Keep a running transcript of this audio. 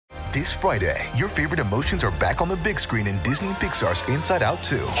This Friday, your favorite emotions are back on the big screen in Disney and Pixar's Inside Out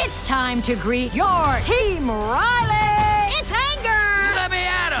 2. It's time to greet your Team Riley! It's anger! Let me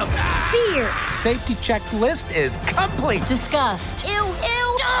at him! Fear! Safety checklist is complete! Disgust! Ew!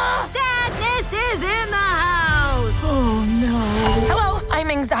 Sadness is in the house! Oh, no. Hello, I'm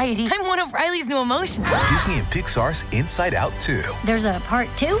anxiety. I'm one of Riley's new emotions. Disney and Pixar's Inside Out 2. There's a part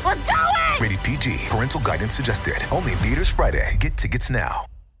 2? We're going! Rated PG. Parental guidance suggested. Only in theaters Friday. Get tickets now.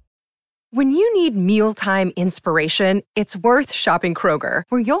 When you need mealtime inspiration, it's worth shopping Kroger,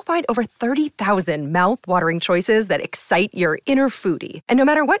 where you'll find over 30,000 mouth-watering choices that excite your inner foodie. And no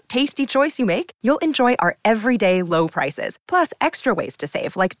matter what tasty choice you make, you'll enjoy our everyday low prices, plus extra ways to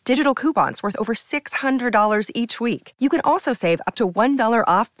save, like digital coupons worth over $600 each week. You can also save up to $1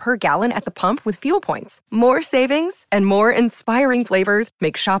 off per gallon at the pump with fuel points. More savings and more inspiring flavors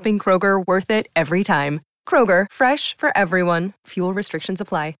make shopping Kroger worth it every time. Kroger, fresh for everyone. Fuel restrictions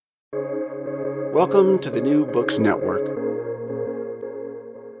apply. Welcome to the New Books Network.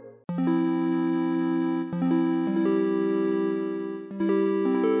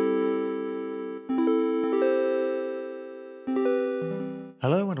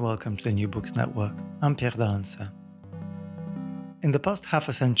 Hello and welcome to the New Books Network. I'm Pierre Dalencer. In the past half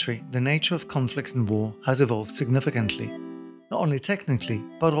a century, the nature of conflict and war has evolved significantly, not only technically,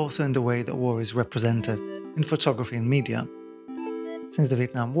 but also in the way that war is represented in photography and media. Since the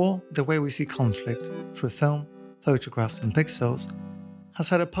Vietnam War, the way we see conflict through film, photographs and pixels has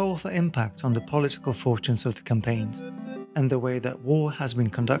had a powerful impact on the political fortunes of the campaigns and the way that war has been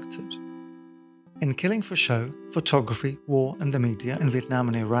conducted. In Killing for Show, Photography, War and the Media in Vietnam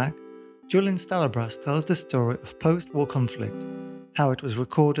and Iraq, Julian Stallabrass tells the story of post-war conflict, how it was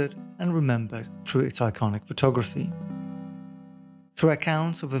recorded and remembered through its iconic photography. Through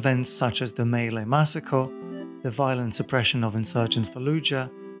accounts of events such as the My Lai massacre, the violent suppression of insurgent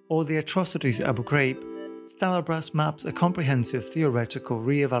Fallujah, or the atrocities at Abu Ghraib, Stallabrass maps a comprehensive theoretical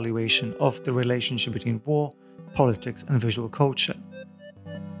re-evaluation of the relationship between war, politics, and visual culture.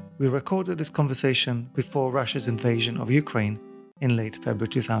 We recorded this conversation before Russia's invasion of Ukraine in late February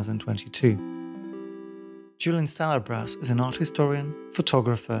 2022. Julian Stallabrass is an art historian,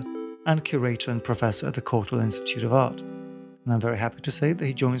 photographer, and curator and professor at the Courtauld Institute of Art. And I'm very happy to say that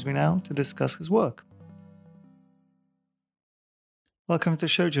he joins me now to discuss his work. Welcome to the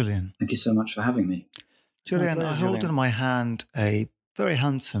show, Julian. Thank you so much for having me. Julian, I hold in my hand a very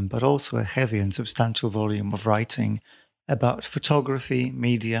handsome but also a heavy and substantial volume of writing about photography,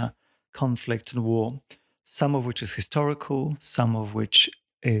 media, conflict and war, some of which is historical, some of which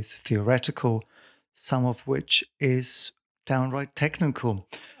is theoretical, some of which is downright technical.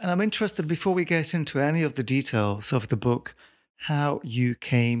 And I'm interested, before we get into any of the details of the book, how you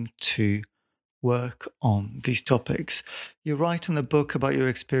came to work on these topics. You write in the book about your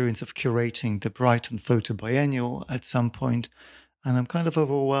experience of curating the Brighton Photo Biennial at some point, and I'm kind of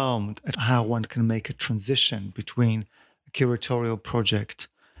overwhelmed at how one can make a transition between a curatorial project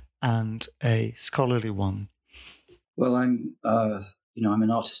and a scholarly one. Well, I'm an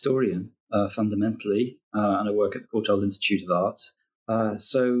art historian fundamentally, and I work at the Courtauld Institute of Art.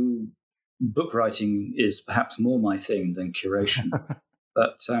 So book writing is perhaps more my thing than curation.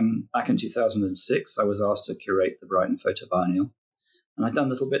 But back in 2006, I was asked to curate the Brighton Photo Biennial. And I'd done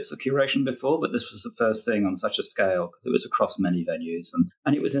little bits of curation before, but this was the first thing on such a scale because it was across many venues.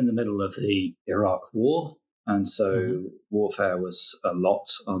 And it was in the middle of the Iraq War. And so warfare was a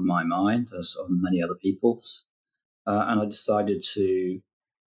lot on my mind, as on many other people's. And I decided to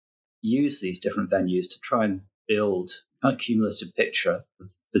use these different venues to try and build a kind of cumulative picture of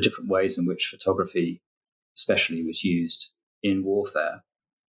the different ways in which photography especially was used in warfare,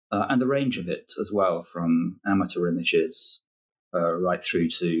 and the range of it as well, from amateur images right through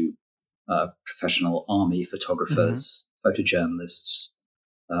to professional army photographers, photojournalists,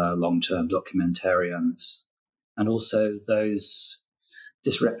 long-term documentarians, and also those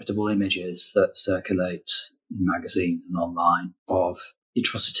disreputable images that circulate in magazines and online of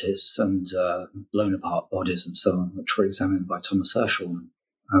atrocities and blown apart bodies and so on, which were examined by Thomas Herschel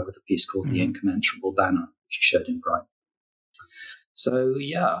with a piece called The Incommensurable Banner, which he showed in Brighton. So,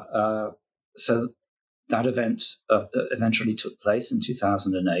 so that event eventually took place in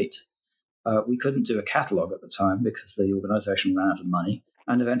 2008. We couldn't do a catalogue at the time because the organisation ran out of money.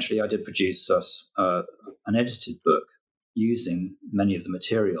 And eventually I did produce an edited book using many of the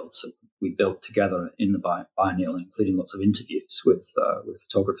materials that we built together in the biennial, including lots of interviews with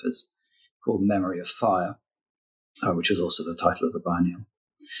photographers, called Memory of Fire, which was also the title of the biennial.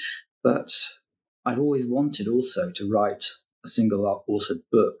 But I'd always wanted also to write a single authored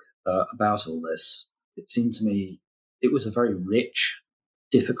book about all this. It seemed to me it was a very rich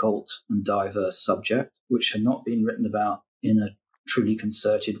difficult and diverse subject, which had not been written about in a truly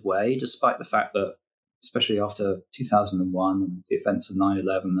concerted way, despite the fact that, especially after 2001 and the events of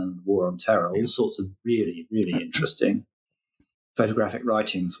 9/11 and the War on Terror, all sorts of really, really interesting photographic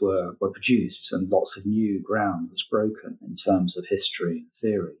writings were produced, and lots of new ground was broken in terms of history and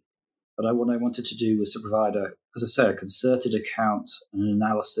theory. But what I wanted to do was to provide a concerted account and an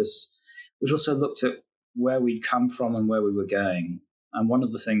analysis, which also looked at where we'd come from and where we were going. And one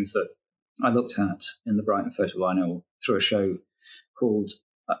of the things that I looked at in the Brighton Photo Vinyl through a show called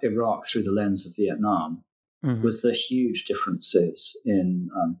Iraq Through the Lens of Vietnam was the huge differences in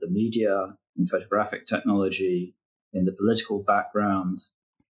the media, in photographic technology, in the political background,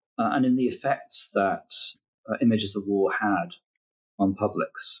 and in the effects that images of war had on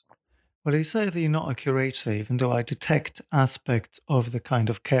publics. Well, you say that you're not a curator, even though I detect aspects of the kind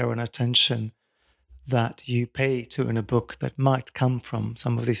of care and attention that you pay to in a book that might come from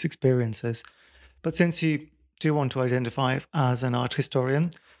some of these experiences. But since you do want to identify as an art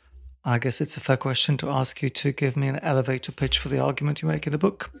historian, I guess it's a fair question to ask you to give me an elevator pitch for the argument you make in the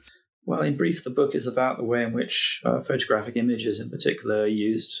book. Well, in brief, the book is about the way in which photographic images in particular are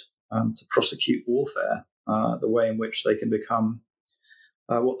used to prosecute warfare, the way in which they can become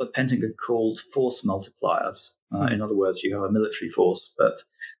what the Pentagon called force multipliers. In other words, you have a military force, but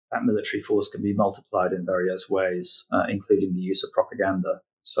that military force can be multiplied in various ways, including the use of propaganda.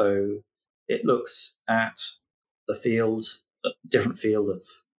 So it looks at the field, a different field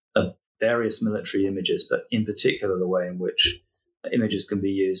of various military images, but in particular the way in which images can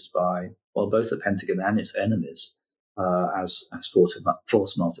be used by, well, both the Pentagon and its enemies as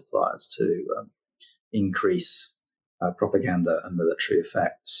force multipliers to increase propaganda and military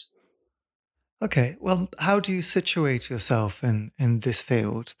effects. Okay, well, how do you situate yourself in this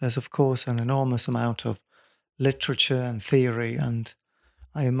field? There's, of course, an enormous amount of literature and theory, and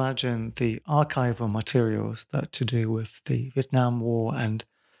I imagine the archival materials that to do with the Vietnam War and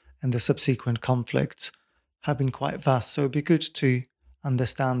the subsequent conflicts have been quite vast. So it'd be good to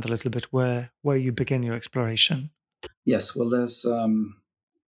understand a little bit where you begin your exploration. Yes, well, there's an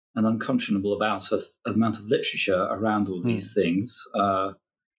unconscionable amount of literature around all these things.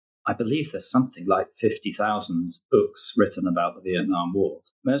 I believe there's something like 50,000 books written about the Vietnam War.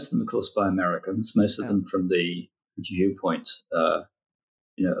 Most of them, of course, by Americans, most of them from the viewpoint of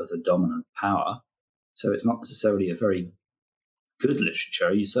the dominant power. So it's not necessarily a very good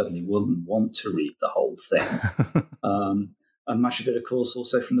literature. You certainly wouldn't want to read the whole thing. And much of it, of course,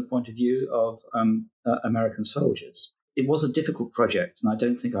 also from the point of view of American soldiers. It was a difficult project, and I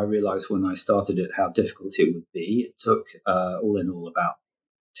don't think I realized when I started it how difficult it would be. It took, all in all, about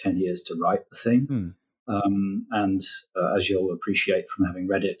 10 years to write the thing. And as you'll appreciate from having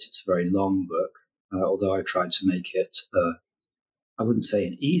read it, it's a very long book, although I tried to make it, I wouldn't say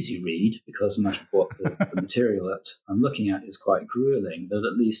an easy read, because much of what the material that I'm looking at is quite grueling, but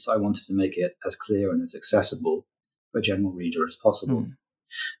at least I wanted to make it as clear and as accessible for a general reader as possible.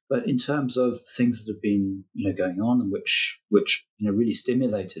 But in terms of things that have been going on and which really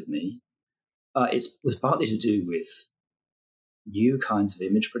stimulated me, it was partly to do with new kinds of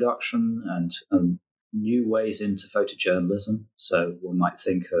image production and new ways into photojournalism. So one might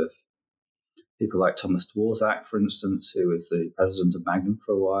think of people like Thomas Dworzak, for instance, who was the president of Magnum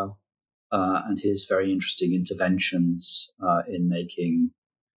for a while, and his very interesting interventions in making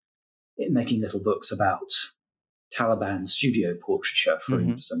little books about Taliban studio portraiture, for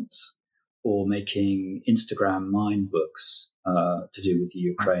instance, or making Instagram mind books to do with the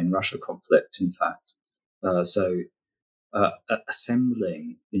Ukraine-Russia conflict, in fact.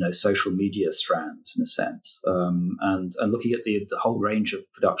 Assembling, social media strands in a sense, and looking at the whole range of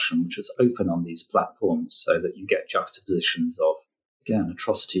production which is open on these platforms, so that you get juxtapositions of, again,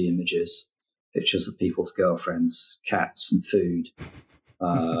 atrocity images, pictures of people's girlfriends, cats and food,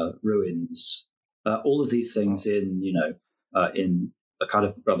 ruins, all of these things in a kind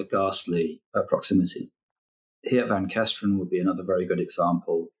of rather ghastly proximity. Geert van Kesteren would be another very good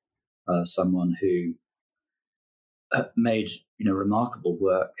example, someone who made remarkable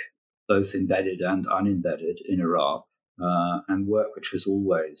work, both embedded and unembedded, in Iraq, and work which was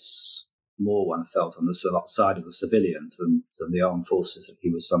always more, one felt, on the side of the civilians than the armed forces that he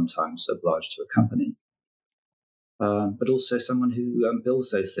was sometimes obliged to accompany. But also someone who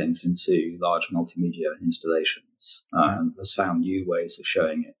builds those things into large multimedia installations and has found new ways of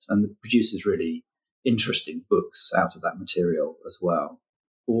showing it, and produces really interesting books out of that material as well.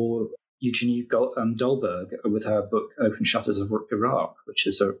 Or Eugenie Dolberg with her book Open Shutters of Iraq, which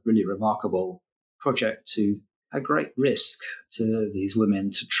is a really remarkable project to a great risk to these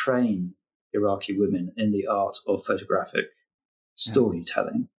women to train Iraqi women in the art of photographic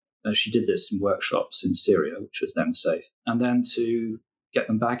storytelling. She did this in workshops in Syria, which was then safe, and then to get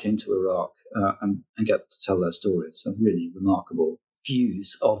them back into Iraq and get to tell their stories. Some really remarkable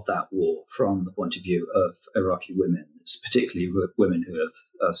views of that war from the point of view of Iraqi women. It's particularly women who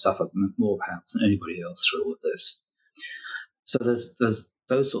have suffered more perhaps than anybody else through all of this. So there's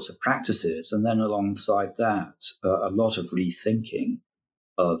those sorts of practices, and then alongside that, a lot of rethinking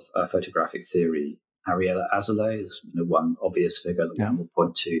of photographic theory. Ariella Azoulay is one obvious figure that one will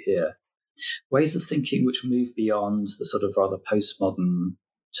point to here. Ways of thinking which move beyond the sort of rather postmodern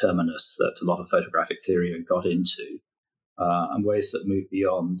terminus that a lot of photographic theory got into, and ways that move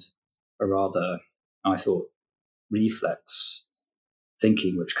beyond a rather, I thought, reflex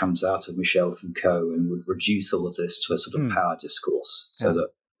thinking which comes out of Michel Foucault and would reduce all of this to a sort of power discourse, so that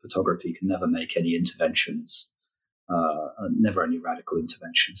photography can never make any interventions, never any radical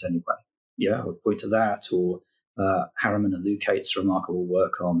interventions anyway. I would point to that, or Harriman and Lucate's remarkable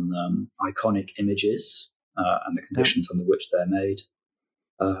work on iconic images and the conditions under which they're made,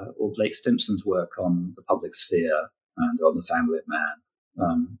 or Blake Stimpson's work on the public sphere and on the family of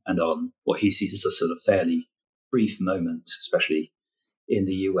man, and on what he sees as a sort of fairly brief moment, especially in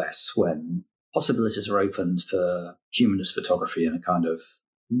the US, when possibilities are opened for humanist photography in a kind of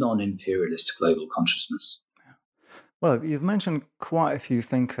non-imperialist global consciousness. Well, you've mentioned quite a few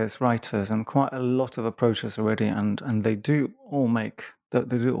thinkers, writers, and quite a lot of approaches already, and they do all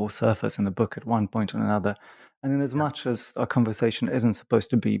surface in the book at one point or another. And in as much as our conversation isn't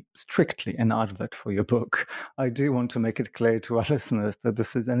supposed to be strictly an advert for your book, I do want to make it clear to our listeners that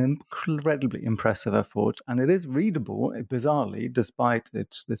this is an incredibly impressive effort, and it is readable, bizarrely, despite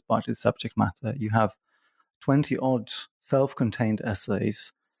its subject matter. You have 20-odd self-contained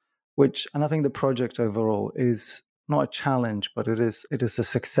essays, and I think the project overall is not a challenge, but it is a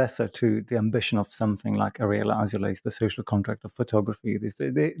successor to the ambition of something like Ariella Azoulay's The Social Contract of Photography.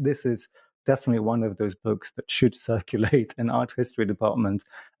 This is definitely one of those books that should circulate in art history departments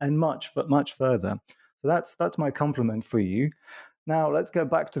and much further. So that's my compliment for you. Now let's go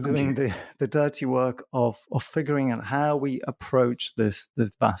back to doing the dirty work of figuring out how we approach this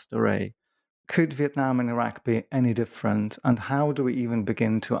vast array. Could Vietnam and Iraq be any different? And how do we even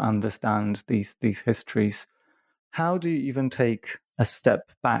begin to understand these histories? How do you even take a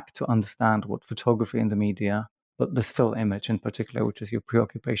step back to understand what photography in the media, but the still image in particular, which is your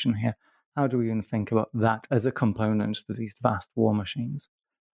preoccupation here, how do we even think about that as a component to these vast war machines?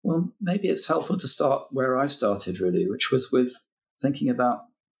 Well, maybe it's helpful to start where I started, really, which was with thinking about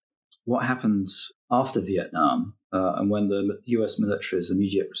what happened after Vietnam and when the US military's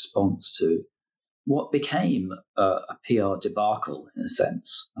immediate response to what became a PR debacle, in a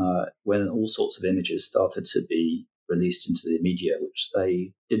sense, when all sorts of images started to be released into the media, which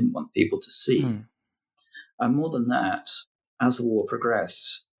they didn't want people to see. And more than that, as the war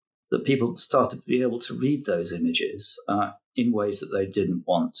progressed, that people started to be able to read those images in ways that they didn't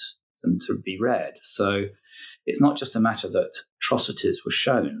want them to be read. So it's not just a matter that atrocities were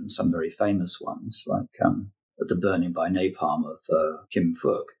shown, some very famous ones, like the burning by napalm of Kim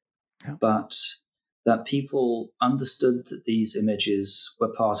Phuc, but that people understood that these images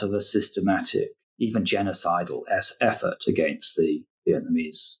were part of a systematic, even genocidal effort against the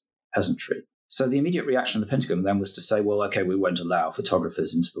Vietnamese peasantry. So the immediate reaction of the Pentagon then was to say, well, okay, we won't allow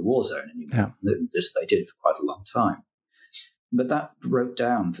photographers into the war zone anymore. This they did for quite a long time. But that broke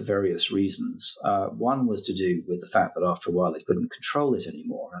down for various reasons. One was to do with the fact that after a while they couldn't control it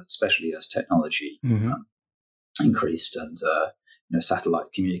anymore, especially as technology increased and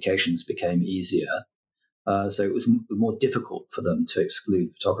satellite communications became easier. So it was more difficult for them to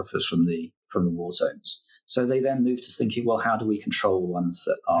exclude photographers from the war zones. So they then moved to thinking, well, how do we control the ones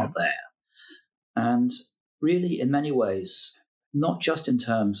that are there? And really, in many ways, not just in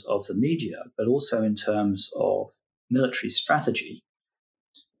terms of the media, but also in terms of military strategy,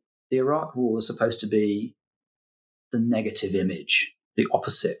 the Iraq War was supposed to be the negative image, the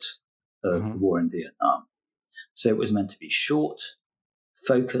opposite of the war in Vietnam. So it was meant to be short,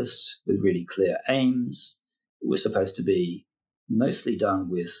 focused, with really clear aims. It was supposed to be mostly done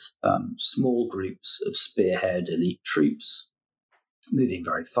with small groups of spearhead elite troops, moving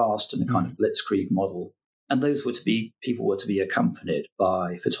very fast in a kind of blitzkrieg model. And those people were to be accompanied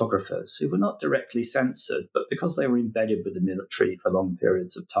by photographers who were not directly censored, but because they were embedded with the military for long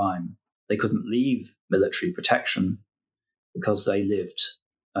periods of time, they couldn't leave military protection because they lived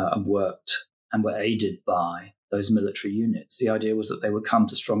and worked and were aided by those military units. The idea was that they would come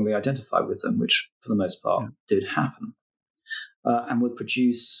to strongly identify with them, which for the most part did happen, and would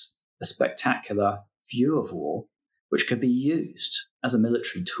produce a spectacular view of war, which could be used as a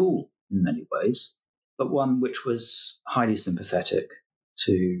military tool in many ways, but one which was highly sympathetic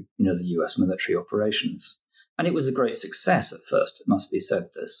to the US military operations. And it was a great success at first, it must be said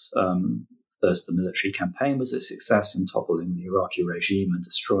this. First, the military campaign was a success in toppling the Iraqi regime and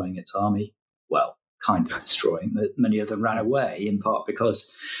destroying its army. Well, kind of destroying. Many of them ran away, in part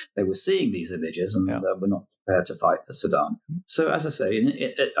because they were seeing these images and were not prepared to fight for Saddam. So, as I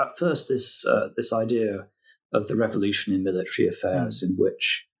say, at first, this idea of the revolution in military affairs, in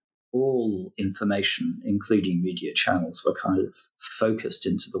which all information, including media channels, were kind of focused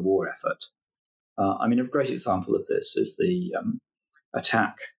into the war effort. A great example of this is the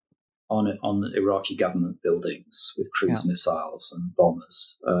attack on the Iraqi government buildings with cruise missiles and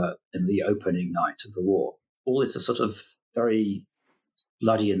bombers in the opening night of the war. All this a sort of very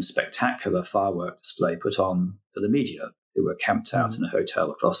bloody and spectacular firework display put on for the media, who were camped out in a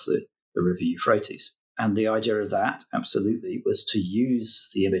hotel across the River Euphrates. And the idea of that, absolutely, was to use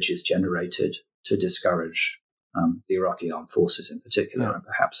the images generated to discourage the Iraqi armed forces in particular, and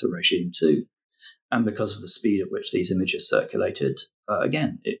perhaps the regime too. And because of the speed at which these images circulated,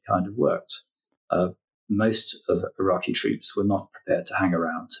 again, it kind of worked. Most of the Iraqi troops were not prepared to hang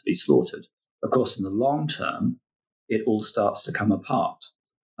around to be slaughtered. Of course, in the long term, it all starts to come apart,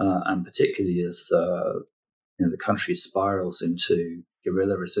 and particularly as the country spirals into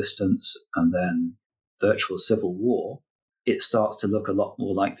guerrilla resistance and then virtual civil war, it starts to look a lot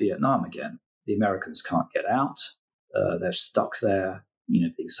more like Vietnam again. The Americans can't get out. They're stuck there,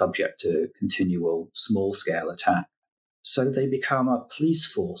 being subject to continual small-scale attack. So they become a police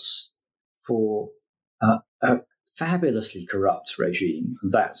force for a fabulously corrupt regime,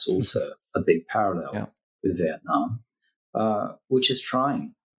 and that's also a big parallel with Vietnam, which is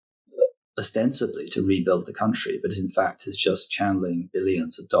trying ostensibly to rebuild the country, but in fact is just channeling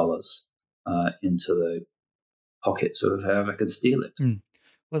billions of dollars into the pockets of whoever can steal it.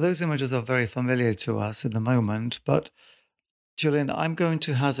 Well, those images are very familiar to us at the moment, but Julian, I'm going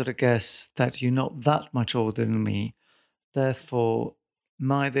to hazard a guess that you're not that much older than me. Therefore,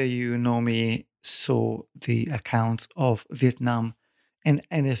 neither you nor me saw the accounts of Vietnam in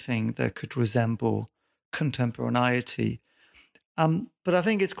anything that could resemble contemporaneity. But I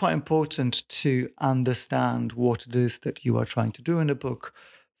think it's quite important to understand what it is that you are trying to do in the book,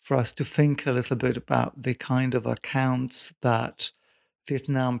 for us to think a little bit about the kind of accounts that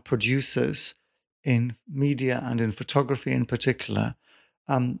Vietnam produces in media and in photography in particular.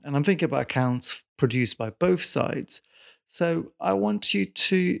 And I'm thinking about accounts produced by both sides. So I want you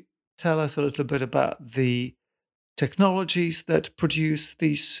to tell us a little bit about the technologies that produce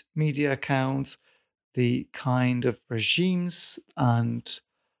these media accounts, the kind of regimes and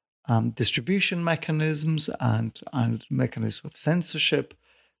distribution mechanisms and mechanisms of censorship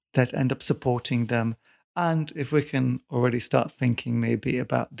that end up supporting them. And if we can already start thinking maybe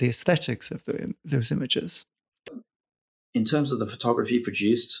about the aesthetics of those images. In terms of the photography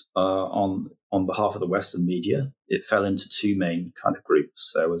produced on behalf of the Western media, it fell into two main kind of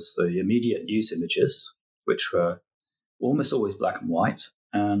groups. There was the immediate news images, which were almost always black and white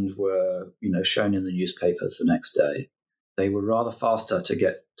and were, shown in the newspapers the next day. They were rather faster to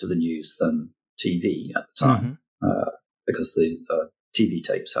get to the news than TV at the time, because the TV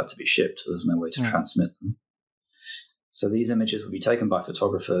tapes had to be shipped. So there's no way to transmit them. So these images would be taken by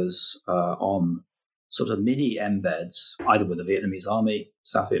photographers on sort of mini embeds, either with the Vietnamese army,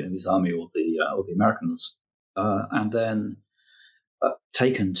 South Vietnamese army, or the Americans, and then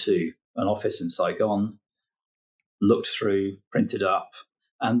taken to an office in Saigon, looked through, printed up,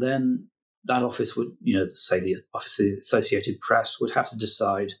 and then that office would, say the Office of the Associated Press would have to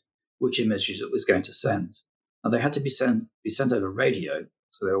decide which images it was going to send. And they had to be sent over radio,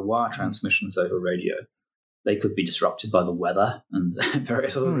 so there were wire transmissions over radio. They could be disrupted by the weather and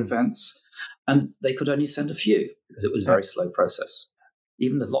various other events, and they could only send a few because it was a very slow process.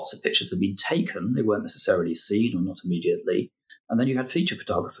 Even if lots of pictures had been taken, they weren't necessarily seen or not immediately. And then you had feature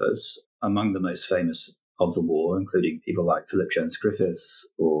photographers, among the most famous of the war, including people like Philip Jones Griffiths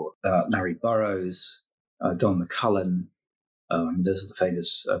or Larry Burrows, Don McCullin. Those are the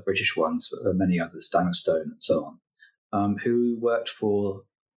famous British ones, but there are many others, Daniel Stone and so on, who worked for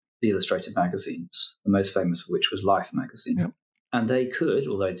the illustrated magazines, the most famous of which was Life magazine. Yep. And they could,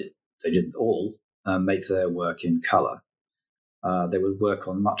 although they didn't all, make their work in colour. They would work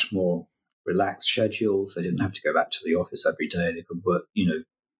on much more relaxed schedules. They didn't have to go back to the office every day. They could work,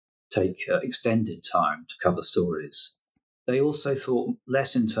 take extended time to cover stories. They also thought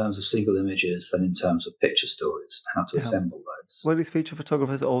less in terms of single images than in terms of picture stories, how to assemble those. Were these feature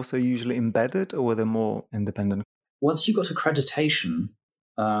photographers also usually embedded, or were they more independent? Once you got accreditation,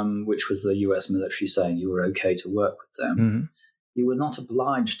 which was the US military saying you were okay to work with them, you were not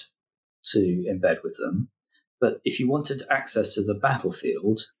obliged to embed with them. But if you wanted access to the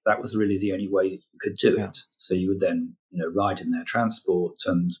battlefield, that was really the only way that you could do it. So you would then, ride in their transport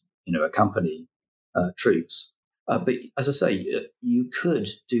and, accompany troops. But as I say, you could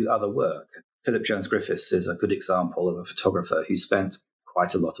do other work. Philip Jones Griffiths is a good example of a photographer who spent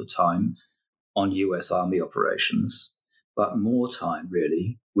quite a lot of time on US Army operations, but more time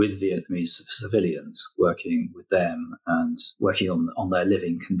really with Vietnamese civilians, working with them and working on their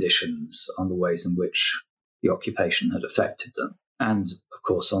living conditions, on the ways in which the occupation had affected them. And of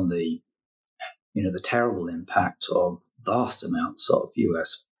course, on the terrible impact of vast amounts of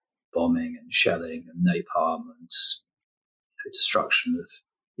US bombing and shelling and napalm and destruction of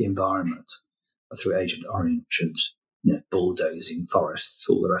the environment through Agent Orange and bulldozing forests,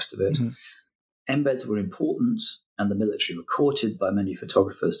 all the rest of it. Mm-hmm. Embeds were important, and the military were courted by many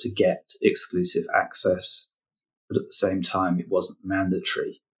photographers to get exclusive access, but at the same time, it wasn't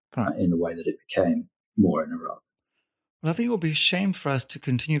mandatory in the way that it became more in Iraq. Well, I think it would be a shame for us to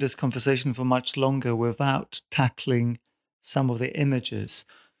continue this conversation for much longer without tackling some of the images.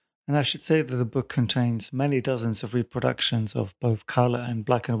 And I should say that the book contains many dozens of reproductions of both color and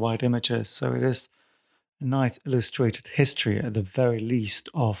black and white images. So it is a nice illustrated history, at the very least,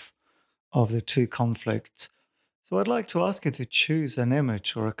 of the two conflicts. So I'd like to ask you to choose an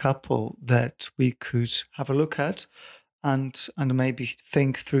image or a couple that we could have a look at and maybe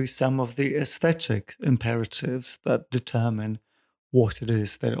think through some of the aesthetic imperatives that determine what it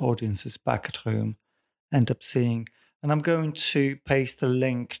is that audiences back at home end up seeing. And I'm going to paste a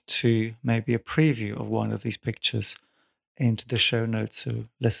link to maybe a preview of one of these pictures into the show notes so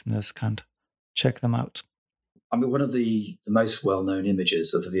listeners can check them out. I mean, one of the most well-known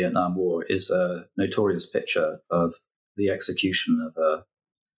images of the Vietnam War is a notorious picture of the execution of a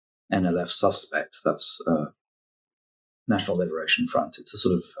NLF suspect. That's National Liberation Front. It's a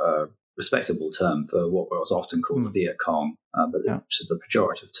sort of respectable term for what was often called the Viet Cong, which is the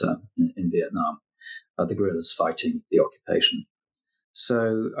pejorative term in Vietnam. The guerrillas fighting the occupation.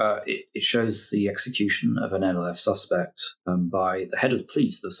 So it shows the execution of an NLF suspect by the head of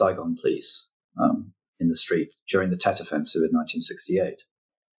police, the Saigon police, in the street during the Tet Offensive in 1968.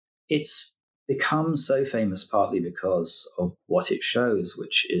 It's become so famous partly because of what it shows,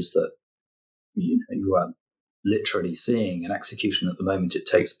 which is that you are literally seeing an execution at the moment it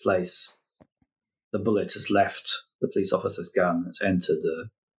takes place. The bullet has left the police officer's gun, it's entered the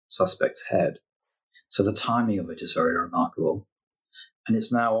suspect's head. So the timing of it is very remarkable. And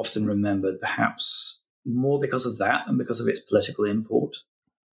it's now often remembered perhaps more because of that and because of its political import.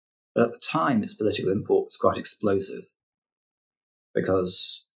 But at the time, its political import was quite explosive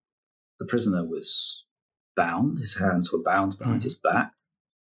because the prisoner was bound, his hands were bound behind his back.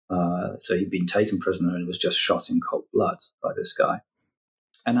 So he'd been taken prisoner and was just shot in cold blood by this guy.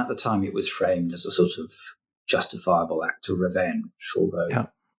 And at the time, it was framed as a sort of justifiable act of revenge, although,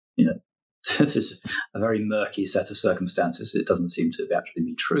 this is a very murky set of circumstances. It doesn't seem to actually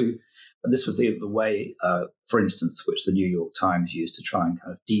be true. But this was the way, for instance, which the New York Times used to try and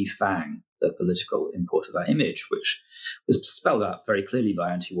kind of defang the political import of that image, which was spelled out very clearly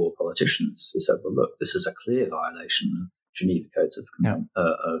by anti-war politicians who said, well, look, this is a clear violation of Geneva Codes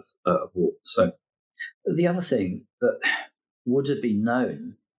of war. So the other thing that would have been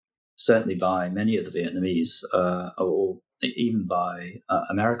known, certainly by many of the Vietnamese, or even by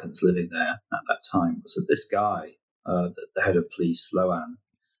Americans living there at that time, was that this guy, the head of police, Loan,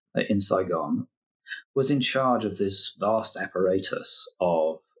 in Saigon, was in charge of this vast apparatus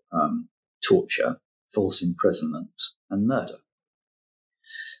of torture, false imprisonment, and murder.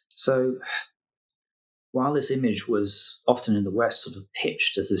 So while this image was often in the West sort of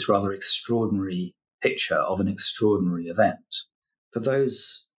pitched as this rather extraordinary picture of an extraordinary event, for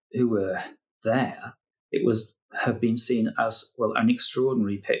those who were there, it was have been seen as, well, an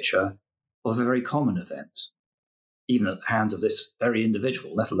extraordinary picture of a very common event, even at the hands of this very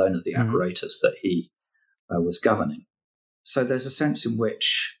individual, let alone of the apparatus that he was governing. So there's a sense in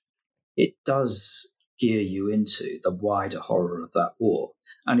which it does gear you into the wider horror of that war.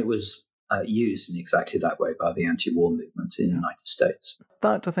 And it was used in exactly that way by the anti-war movement in the United States.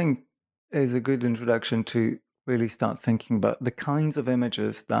 That, I think, is a good introduction to really start thinking about the kinds of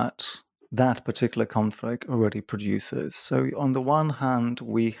images that particular conflict already produces. So on the one hand,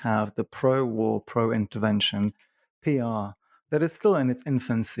 we have the pro-war, pro-intervention PR that is still in its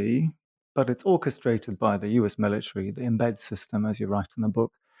infancy, but it's orchestrated by the US military, the embed system, as you write in the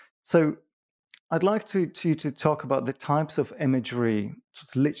book. So I'd like you to talk about the types of imagery,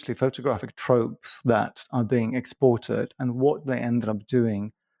 just literally photographic tropes that are being exported and what they ended up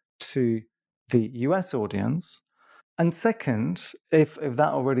doing to the US audience. And second, if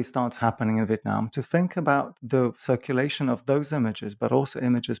that already starts happening in Vietnam, to think about the circulation of those images, but also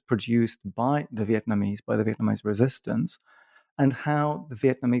images produced by the Vietnamese resistance, and how the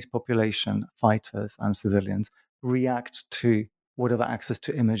Vietnamese population, fighters and civilians, react to whatever access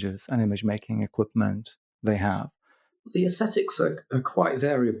to images and image-making equipment they have. The aesthetics are quite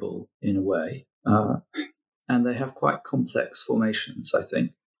variable in a way, and they have quite complex formations, I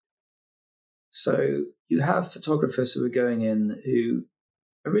think. So you have photographers who are going in who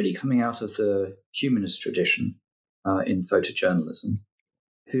are really coming out of the humanist tradition in photojournalism,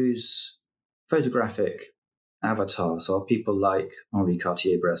 whose photographic avatars are people like Henri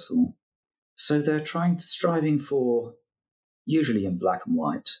Cartier-Bresson. So they're striving for, usually in black and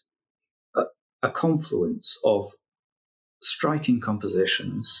white, a confluence of striking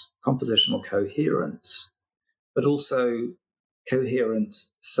compositions, compositional coherence, but also coherent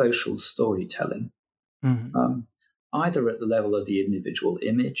social storytelling, either at the level of the individual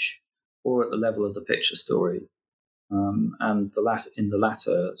image or at the level of the picture story. And in the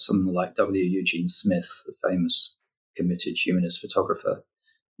latter, someone like W. Eugene Smith, the famous committed humanist photographer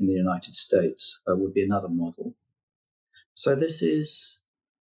in the United States, would be another model. So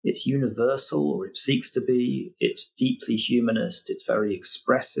it's universal, or it seeks to be. It's deeply humanist. It's very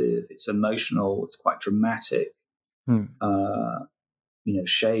expressive. It's emotional. It's quite dramatic.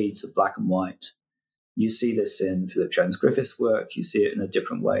 Shades of black and white. You see this in Philip Jones Griffith's work. You see it in a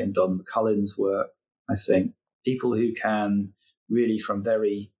different way in Don McCullin's work, I think. People who can really, from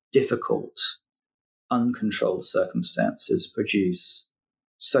very difficult, uncontrolled circumstances, produce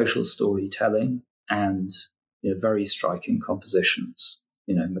social storytelling and very striking compositions.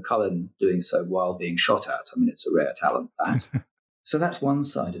 McCullin doing so while being shot at. I mean, it's a rare talent, that. So that's one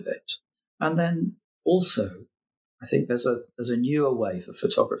side of it. And then also, I think there's a newer wave of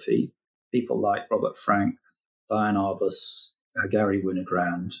photography. People like Robert Frank, Diane Arbus, Gary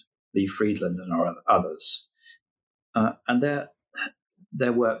Winogrand, Lee Friedland, and others. And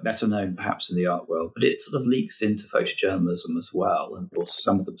their work better known perhaps in the art world, but it sort of leaks into photojournalism as well. And of course,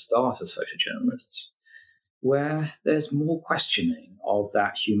 some of them start as photojournalists, where there's more questioning of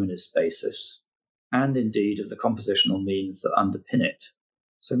that humanist basis and indeed of the compositional means that underpin it.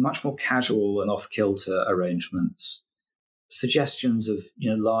 So much more casual and off-kilter arrangements, suggestions of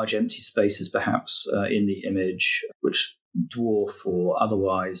large empty spaces perhaps in the image, which dwarf or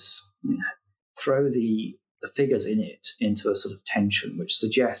otherwise throw the figures in it into a sort of tension which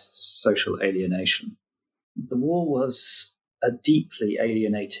suggests social alienation. The war was a deeply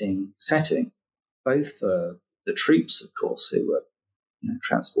alienating setting, both for the troops, of course, who were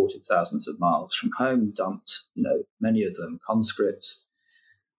transported thousands of miles from home, dumped, many of them conscripts,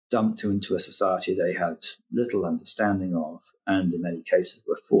 dumped into a society they had little understanding of, and in many cases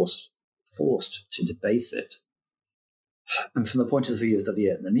were forced to debase it. And from the point of view of the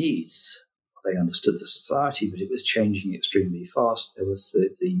Vietnamese, they understood the society, but it was changing extremely fast. There was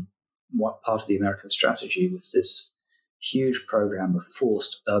what part of the American strategy was this huge program of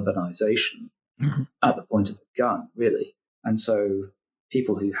forced urbanization at the point of the gun, really. And so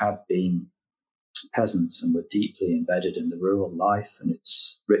people who had been peasants and were deeply embedded in the rural life and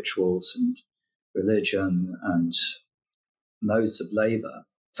its rituals and religion and modes of labor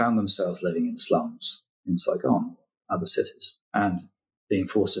found themselves living in slums in Saigon, other cities, and being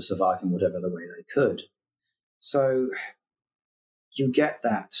forced to survive in whatever the way they could. So you get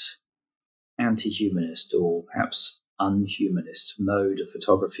that anti-humanist or perhaps unhumanist mode of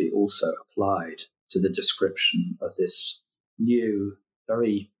photography also applied to the description of this new,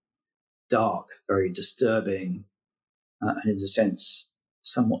 very dark, very disturbing, and in a sense,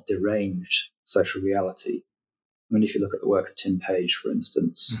 somewhat deranged social reality. I mean, if you look at the work of Tim Page, for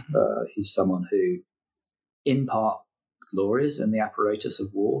instance, he's someone who, in part, glories in the apparatus of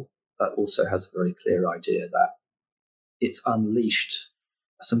war, but also has a very clear idea that it's unleashed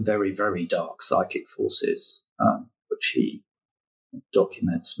some very, very dark psychic forces, which he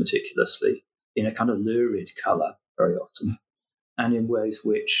documents meticulously in a kind of lurid colour very often, and in ways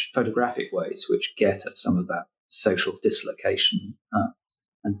photographic ways, which get at some of that social dislocation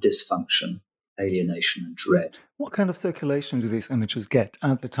and dysfunction, alienation and dread. What kind of circulation do these images get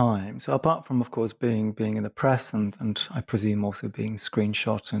at the time? So apart from, of course, being in the press and I presume also being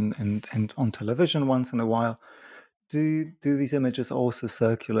screenshot and on television once in a while, do these images also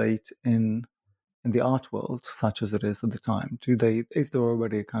circulate in the art world, such as it is at the time? Is there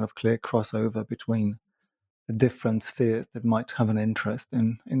already a kind of clear crossover between the different spheres that might have an interest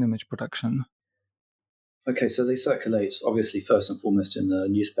in image production? Okay, so they circulate, obviously, first and foremost in the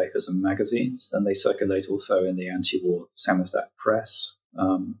newspapers and magazines, and they circulate also in the anti-war Samizdat press,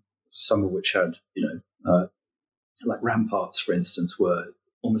 some of which had, like ramparts, for instance, were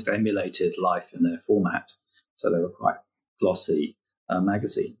almost emulated life in their format. So they were quite glossy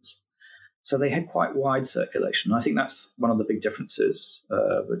magazines. So they had quite wide circulation. And I think that's one of the big differences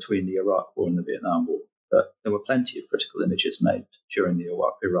between the Iraq War and the Vietnam War. That there were plenty of critical images made during the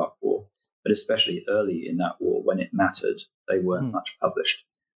Iraq War, but especially early in that war when it mattered, they weren't much published.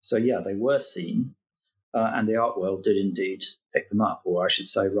 So yeah, they were seen, and the art world did indeed pick them up, or I should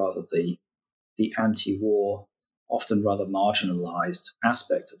say rather the anti-war, often rather marginalized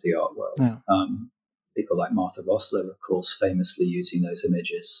aspect of the art world. Yeah. People like Martha Rosler, of course, famously using those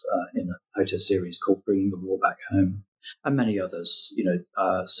images in a photo series called Bringing the War Back Home, and many others,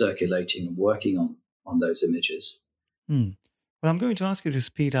 circulating and working on those images. Well, I'm going to ask you to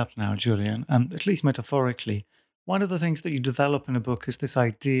speed up now, Julian, at least metaphorically. One of the things that you develop in a book is this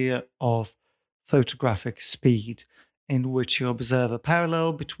idea of photographic speed, in which you observe a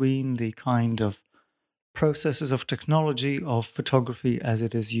parallel between the kind of processes of technology of photography as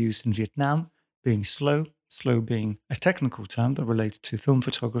it is used in Vietnam, being slow being a technical term that relates to film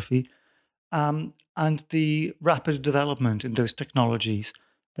photography, and the rapid development in those technologies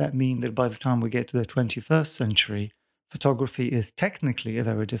that mean that by the time we get to the 21st century, photography is technically a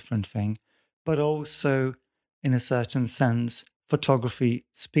very different thing, but also, in a certain sense, photography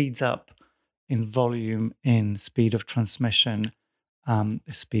speeds up in volume, in speed of transmission,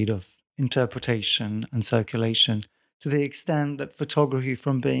 speed of interpretation and circulation, to the extent that photography,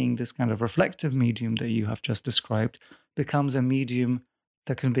 from being this kind of reflective medium that you have just described, becomes a medium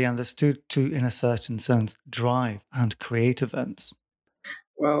that can be understood to, in a certain sense, drive and create events.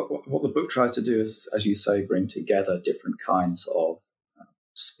 Well, what the book tries to do is, as you say, bring together different kinds of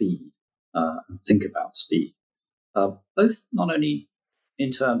speed and think about speed, both not only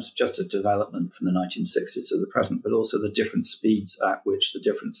in terms of just a development from the 1960s to the present, but also the different speeds at which the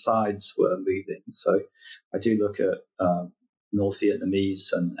different sides were moving. So I do look at North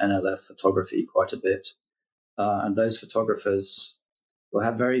Vietnamese and NLF photography quite a bit. And those photographers will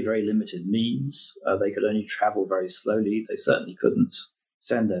have very, very limited means. They could only travel very slowly. They certainly couldn't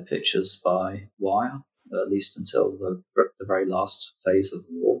send their pictures by wire, at least until the very last phase of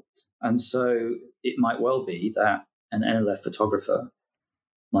the war. And so it might well be that an NLF photographer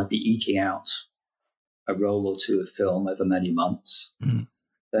might be eking out a roll or two of film over many months,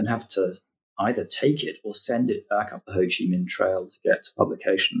 then have to either take it or send it back up the Ho Chi Minh Trail to get to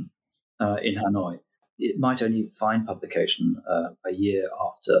publication in Hanoi. It might only find publication a year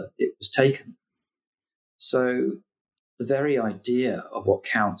after it was taken. So the very idea of what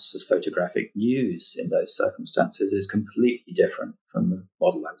counts as photographic news in those circumstances is completely different from the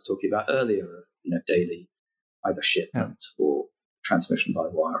model I was talking about earlier of daily either shipment or transmission by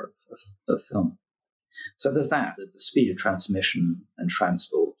wire of film. So there's that, the speed of transmission and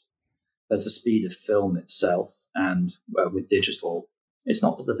transport. There's the speed of film itself, and with digital, it's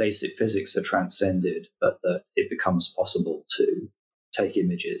not that the basic physics are transcended, but that it becomes possible to take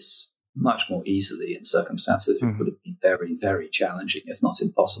images much more easily in circumstances that would have been very, very challenging, if not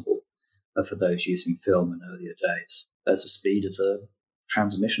impossible, for those using film in earlier days. There's the speed of the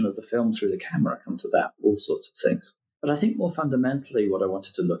transmission of the film through the camera, come to that, all sorts of things. But I think more fundamentally what I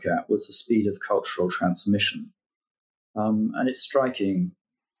wanted to look at was the speed of cultural transmission. And it's striking,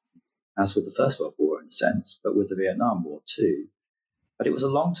 as with the First World War in a sense, but with the Vietnam War too. But it was a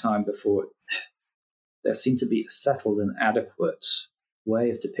long time before there seemed to be a settled and adequate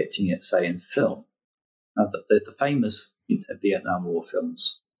way of depicting it, say, in film. Now, the famous Vietnam War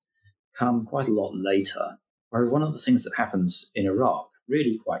films come quite a lot later, whereas one of the things that happens in Iraq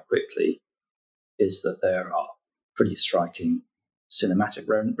really quite quickly is that there are pretty striking cinematic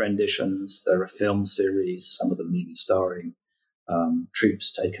renditions. There are film series, some of them even starring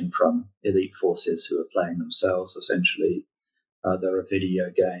troops taken from elite forces who are playing themselves, essentially. There are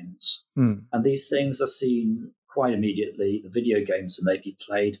video games. And these things are seen quite immediately. The video games are maybe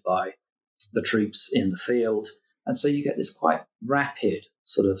played by the troops in the field. And so you get this quite rapid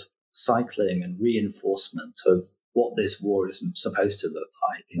sort of cycling and reinforcement of what this war is supposed to look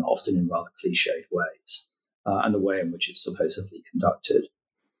like, often in rather cliched ways, and the way in which it's supposedly conducted.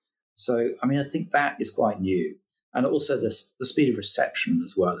 So, I think that is quite new. And also the speed of reception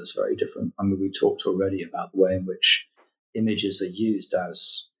as well is very different. We talked already about the way in which images are used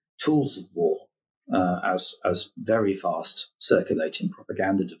as tools of war, as very fast circulating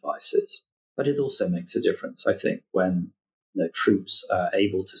propaganda devices. But it also makes a difference, I think, when troops are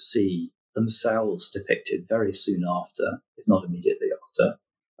able to see themselves depicted very soon after, if not immediately after,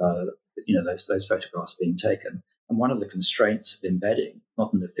 those photographs being taken. And one of the constraints of embedding,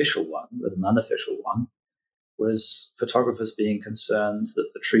 not an official one, but an unofficial one, was photographers being concerned that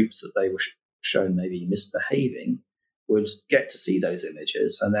the troops that they were shown maybe misbehaving would get to see those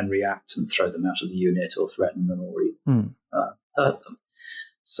images and then react and throw them out of the unit or threaten them or even hurt them.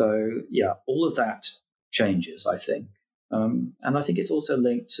 So, yeah, all of that changes, I think. And I think it's also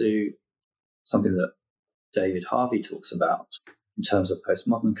linked to something that David Harvey talks about in terms of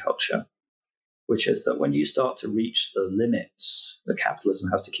postmodern culture, which is that when you start to reach the limits that capitalism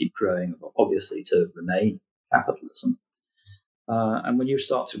has to keep growing, obviously, to remain capitalism, and when you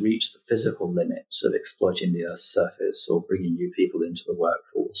start to reach the physical limits of exploiting the Earth's surface or bringing new people into the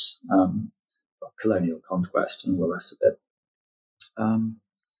workforce, colonial conquest and all the rest of it,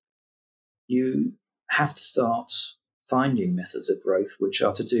 you have to start finding methods of growth which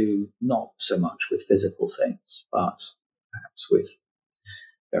are to do not so much with physical things, but perhaps with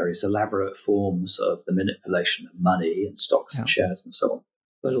various elaborate forms of the manipulation of money and stocks and shares and so on,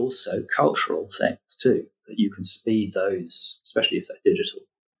 but also cultural things too, that you can speed those, especially if they're digital,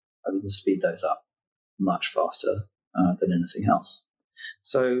 you can speed those up much faster than anything else.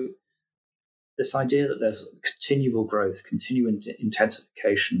 So this idea that there's continual growth, continual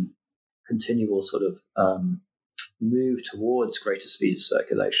intensification, continual sort of move towards greater speed of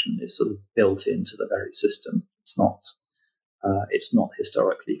circulation is sort of built into the very system. It's not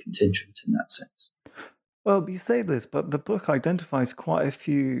historically contingent in that sense. Well, you say this, but the book identifies quite a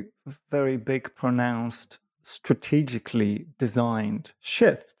few very big, pronounced, strategically designed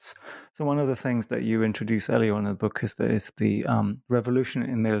shifts. So one of the things that you introduce earlier in the book is the revolution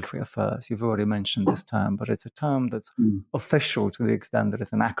in military affairs. You've already mentioned this term, but it's a term that's official to the extent that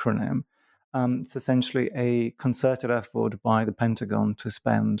it's an acronym. It's essentially a concerted effort by the Pentagon to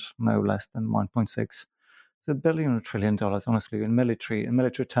spend no less than $1.6 billion or $1 trillion. Honestly, in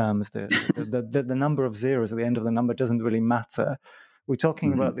military terms, the number of zeros at the end of the number doesn't really matter. We're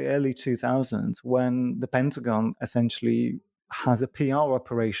talking about the early 2000s when the Pentagon essentially has a PR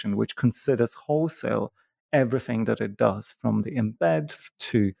operation which considers wholesale everything that it does, from the embed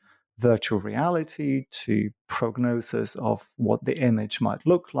to virtual reality to prognosis of what the image might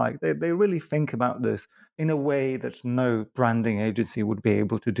look like. They really think about this in a way that no branding agency would be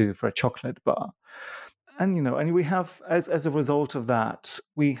able to do for a chocolate bar. And we have, as a result of that,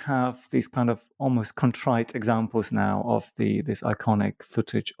 we have these kind of almost contrite examples now of this iconic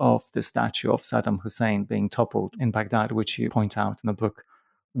footage of the statue of Saddam Hussein being toppled in Baghdad, which you point out in the book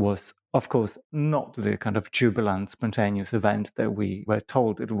was, of course, not the kind of jubilant, spontaneous event that we were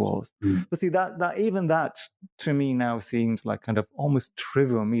told it was. But see, that even that to me now seems like kind of almost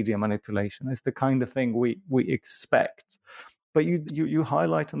trivial media manipulation. It's the kind of thing we expect. But you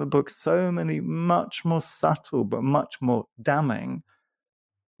highlight in the book so many much more subtle but much more damning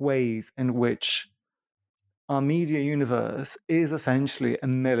ways in which our media universe is essentially a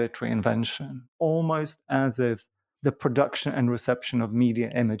military invention, almost as if the production and reception of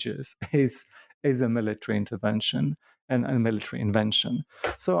media images is a military intervention and a military invention.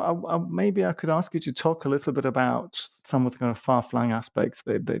 So maybe I could ask you to talk a little bit about some of the kind of far-flung aspects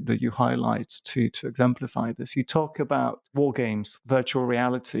that you highlight to exemplify this. You talk about war games, virtual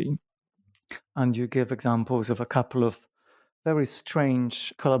reality, and you give examples of a couple of very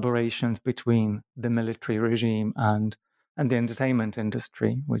strange collaborations between the military regime and the entertainment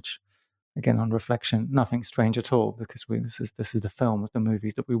industry, which, again, on reflection, nothing strange at all, because this is the film, the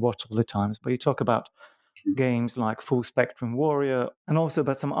movies that we watch all the time. But you talk about games like Full Spectrum Warrior, and also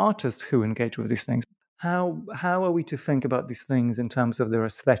about some artists who engage with these things. How are we to think about these things in terms of their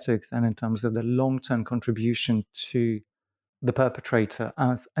aesthetics and in terms of the long-term contribution to the perpetrator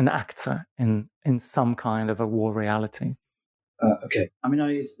as an actor in some kind of a war reality? Okay. I mean,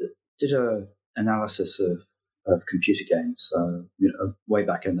 I did an analysis of computer games way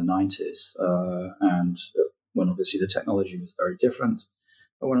back in the 90s, and when obviously the technology was very different.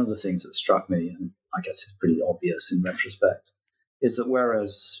 But one of the things that struck me, and I guess it's pretty obvious in retrospect, is that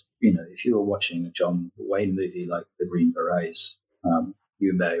whereas, if you were watching a John Wayne movie like The Green Berets,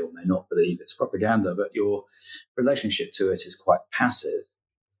 you may or may not believe it's propaganda, but your relationship to it is quite passive.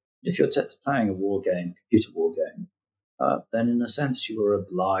 If you're playing a war game, computer war game, then in a sense you are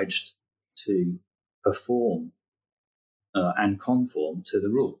obliged to perform and conform to the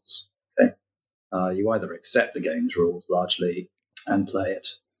rules. Okay, you either accept the game's rules largely and play it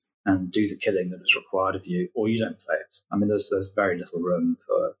and do the killing that is required of you, or you don't play it. I mean, there's very little room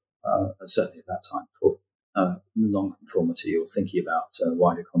for, certainly at that time, for non-conformity or thinking about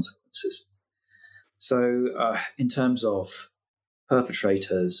wider consequences. So in terms of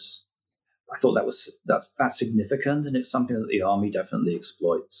perpetrators, I thought that's significant, and it's something that the army definitely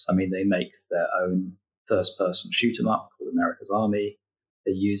exploits. I mean, they make their own first-person shoot-'em-up called America's Army.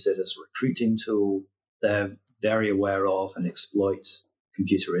 They use it as a recruiting tool. They're very aware of and exploit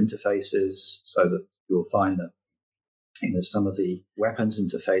computer interfaces, so that you'll find that some of the weapons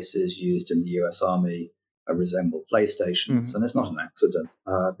interfaces used in the US Army resemble PlayStations, and it's not an accident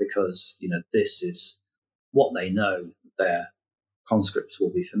because this is what they know their conscripts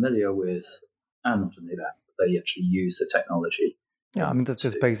will be familiar with, and not only that, but they actually use the technology. Yeah, I mean that's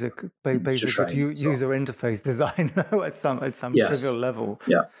just basic user interface design at some trivial level.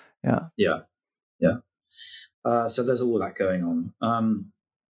 Yeah. So there's all that going on.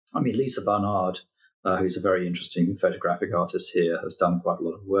 Lisa Barnard, who's a very interesting photographic artist here, has done quite a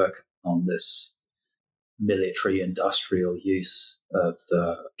lot of work on this military industrial use of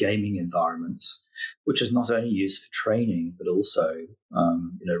the gaming environments, which is not only used for training, but also,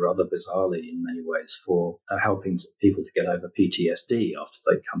 rather bizarrely in many ways, for helping people to get over PTSD after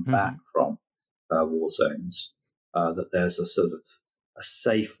they come back from war zones. That there's a sort of a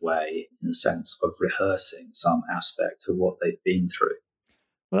safe way, in a sense, of rehearsing some aspect of what they've been through.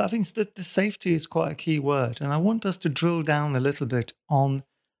 Well, I think that the safety is quite a key word, and I want us to drill down a little bit on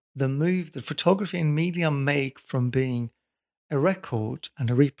the move that photography and media make from being a record and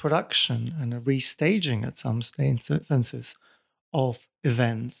a reproduction and a restaging at some senses of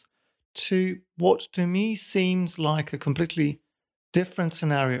events to what to me seems like a completely different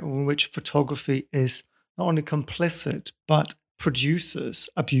scenario in which photography is not only complicit, but produces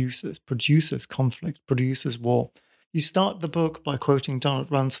abuses, produces conflict, produces war. You start the book by quoting Donald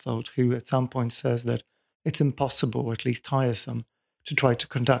Rumsfeld, who at some point says that it's impossible, or at least tiresome, to try to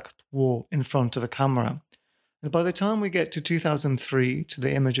conduct war in front of a camera. And by the time we get to 2003, to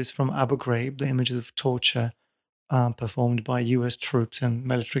the images from Abu Ghraib, the images of torture performed by US troops and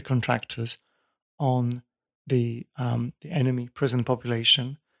military contractors on the enemy prison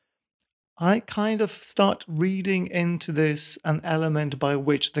population, I kind of start reading into this an element by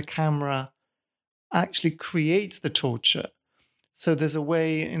which the camera actually creates the torture. So there's a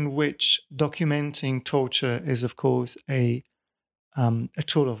way in which documenting torture is, of course, a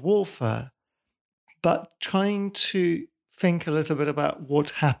tool of warfare, but trying to think a little bit about what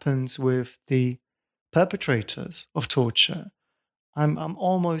happens with the perpetrators of torture. I'm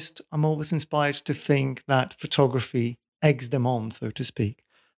almost inspired to think that photography eggs them on, so to speak.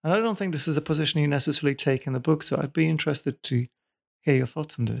 And I don't think this is a position you necessarily take in the book, so I'd be interested to hear your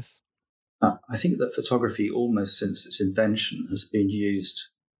thoughts on this. I think that photography, almost since its invention, has been used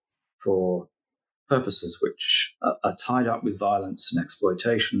for purposes which are tied up with violence and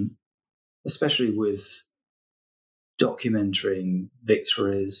exploitation, especially with documenting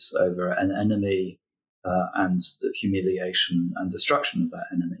victories over an enemy and the humiliation and destruction of that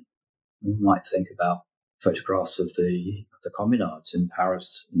enemy. We might think about photographs of the communards in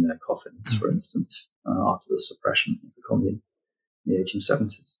Paris in their coffins, for instance, after the suppression of the commune in the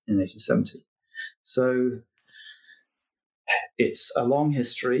 1870. So it's a long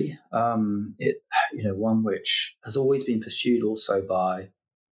history, one which has always been pursued also by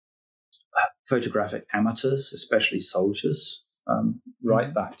photographic amateurs, especially soldiers,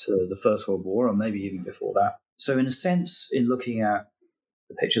 right back to the First World War, or maybe even before that. So in a sense, in looking at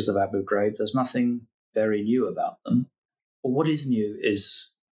the pictures of Abu Ghraib, there's nothing very new about them. But what is new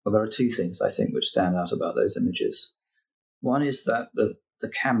is, well, there are two things, I think, which stand out about those images. One is that the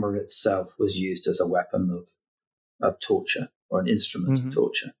camera itself was used as a weapon of torture, or an instrument of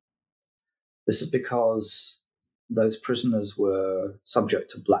torture. This is because those prisoners were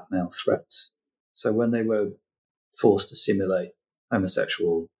subject to blackmail threats. So when they were forced to simulate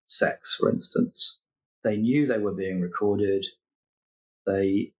homosexual sex, for instance, they knew they were being recorded.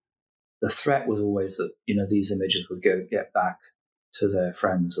 The threat was always that, these images would get back to their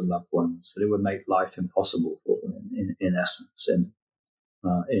friends and loved ones, that it would make life impossible for them, in essence, in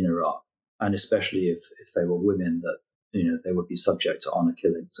Iraq. And especially if they were women, that, they would be subject to honor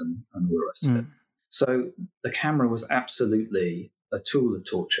killings and all the rest of it. So the camera was absolutely a tool of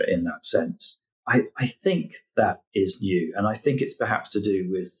torture in that sense. I think that is new, and I think it's perhaps to do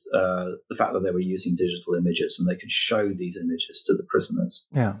with the fact that they were using digital images and they could show these images to the prisoners.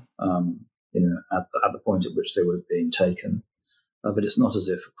 Yeah. At the point at which they were being taken. But it's not as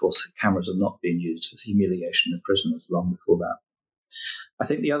if, of course, cameras have not been used for the humiliation of prisoners long before that. I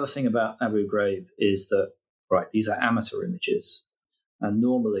think the other thing about Abu Ghraib is that, these are amateur images, and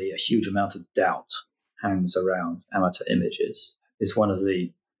normally a huge amount of doubt hangs around amateur images. It's one of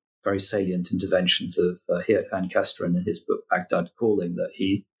the very salient interventions of Geert van Kesteren in his book Baghdad Calling, that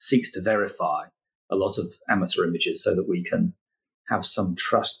he seeks to verify a lot of amateur images so that we can have some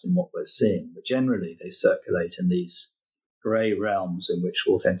trust in what we're seeing. But generally, they circulate in these grey realms in which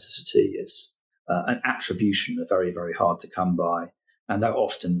authenticity is an attribution, very, very hard to come by. And they're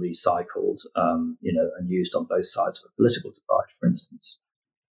often recycled, and used on both sides of a political divide, for instance.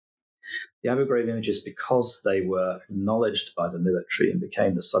 The Abu Ghraib images, because they were acknowledged by the military and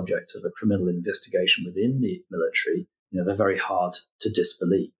became the subject of a criminal investigation within the military, they're very hard to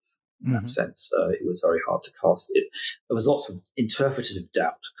disbelieve in that sense. It was very hard to cast it. There was lots of interpretative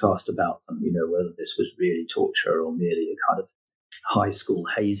doubt cast about them, whether this was really torture or merely a kind of high school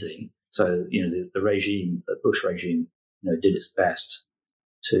hazing. So, the regime, the Bush regime, did its best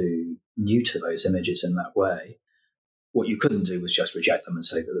to neuter those images in that way. What you couldn't do was just reject them and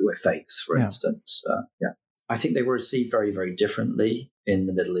say that they were fakes, for instance. I think they were received very, very differently in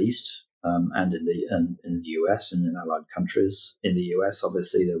the Middle East and in the US and in allied countries. In the US,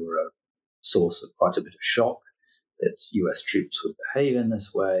 obviously, they were a source of quite a bit of shock that US troops would behave in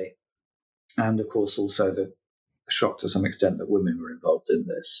this way. And, of course, also the shock to some extent that women were involved in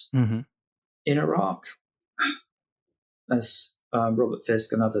this. Mm-hmm. In Iraq, as Robert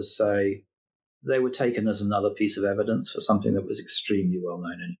Fisk and others say, they were taken as another piece of evidence for something that was extremely well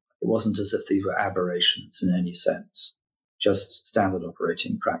known. It wasn't as if these were aberrations in any sense, just standard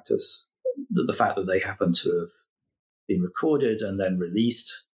operating practice. The fact that they happened to have been recorded and then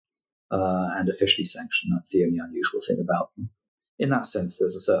released and officially sanctioned, that's the only unusual thing about them. In that sense,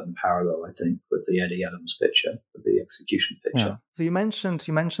 there's a certain parallel, I think, with the Eddie Adams picture, with the execution picture. Yeah. So you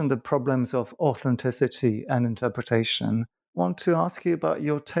mentioned the problems of authenticity and interpretation. I want to ask you about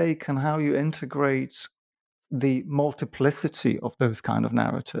your take on how you integrate the multiplicity of those kind of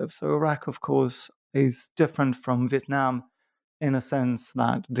narratives. So Iraq, of course, is different from Vietnam in a sense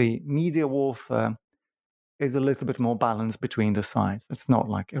that the media warfare is a little bit more balanced between the sides. It's not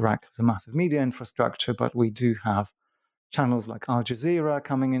like Iraq has a massive media infrastructure, but we do have channels like Al Jazeera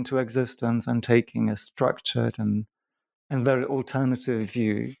coming into existence and taking a structured and very alternative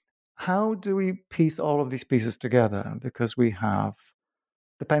view. How do we piece all of these pieces together? Because we have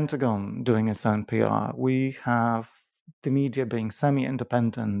the Pentagon doing its own PR. We have the media being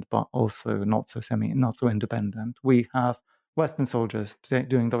semi-independent, but also not so independent. We have Western soldiers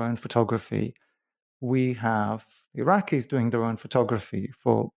doing their own photography. We have Iraqis doing their own photography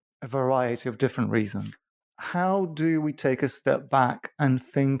for a variety of different reasons. How do we take a step back and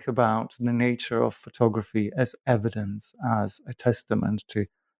think about the nature of photography as evidence, as a testament to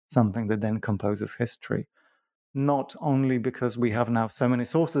something that then composes history? Not only because we have now so many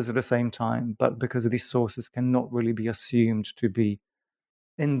sources at the same time, but because these sources cannot really be assumed to be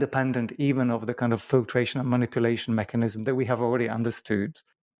independent even of the kind of filtration and manipulation mechanism that we have already understood.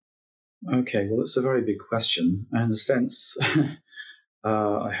 Okay, well, it's a very big question. And in a sense,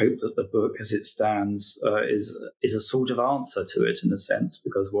 I hope that the book, as it stands, is a sort of answer to it, in a sense,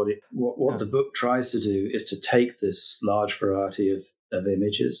 because what the book tries to do is to take this large variety of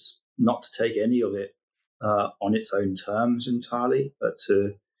images, not to take any of it on its own terms entirely, but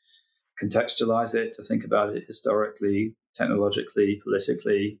to contextualize it, to think about it historically, technologically,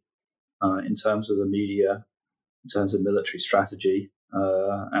 politically, in terms of the media, in terms of military strategy,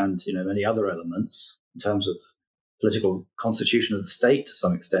 and many other elements, in terms of political constitution of the state to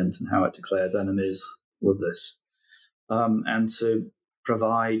some extent and how it declares enemies with this, and to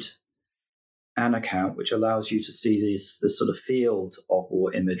provide an account which allows you to see this sort of field of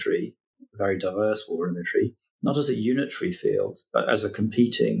war imagery, very diverse war imagery, not as a unitary field, but as a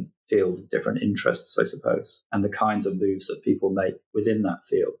competing field of different interests, I suppose, and the kinds of moves that people make within that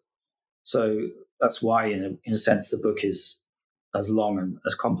field. So that's why, in a sense, the book is as long and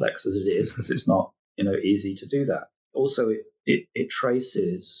as complex as it is, because it's not easy to do that. Also, it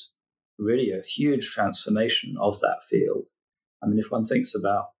traces really a huge transformation of that field. I mean, if one thinks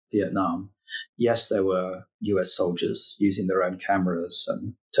about Vietnam, yes, there were US soldiers using their own cameras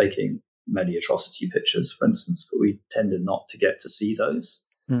and taking many atrocity pictures, for instance, but we tended not to get to see those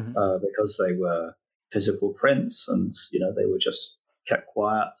because they were physical prints and, they were just kept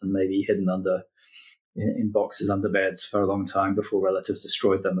quiet and maybe hidden in boxes under beds for a long time before relatives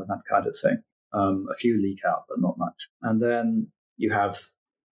destroyed them and that kind of thing. A few leak out, but not much. And then you have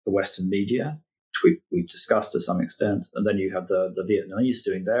the Western media, which we've discussed to some extent. And then you have the Vietnamese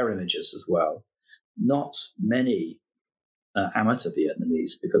doing their images as well. Not many amateur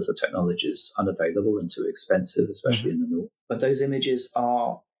Vietnamese, because the technology is unavailable and too expensive, especially in the north. But those images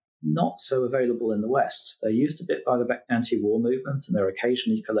are not so available in the West. They're used a bit by the anti-war movement, and they're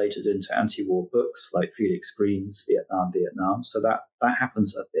occasionally collated into anti-war books like Felix Green's Vietnam. So that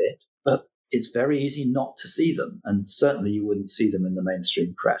happens a bit. But it's very easy not to see them, and certainly you wouldn't see them in the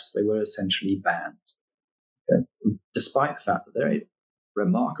mainstream press. They were essentially banned, despite the fact that they're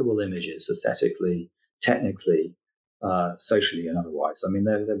remarkable images aesthetically, technically, socially, and otherwise. I mean,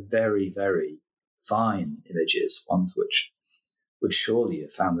 they're very, very fine images, ones which would surely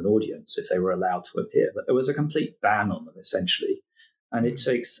have found an audience if they were allowed to appear. But there was a complete ban on them, essentially. And it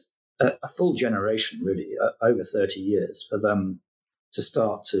takes a full generation, really, over 30 years, for them to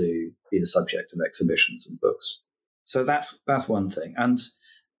start to be the subject of exhibitions and books. So that's one thing. And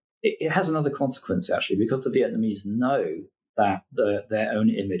it has another consequence, actually, because the Vietnamese know that their own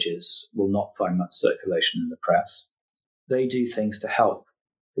images will not find much circulation in the press. They do things to help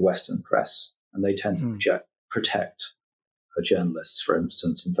the Western press, and they tend to protect journalists, for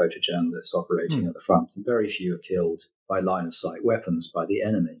instance, and photojournalists operating at the front. And very few are killed by line-of-sight weapons by the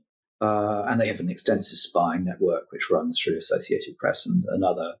enemy. And they have an extensive spying network which runs through Associated Press and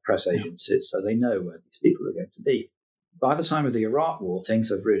other press agencies, so they know where these people are going to be. By the time of the Iraq War, things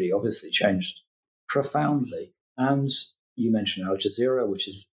have really obviously changed profoundly. And you mentioned Al Jazeera, which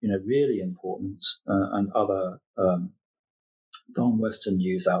is really important, and other non-Western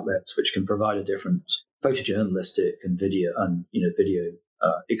news outlets which can provide a different photojournalistic and video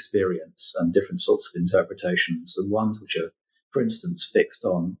experience and different sorts of interpretations, and ones which are, for instance, fixed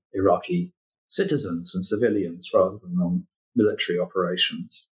on Iraqi citizens and civilians rather than on military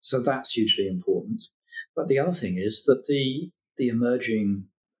operations. So that's hugely important. But the other thing is that the emerging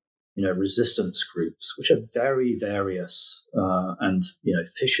resistance groups, which are very various and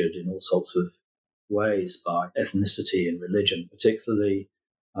fissured in all sorts of ways by ethnicity and religion, particularly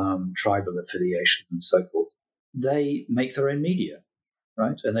tribal affiliation and so forth, they make their own media,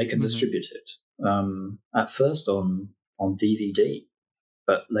 right? And they can distribute it. At first on DVD,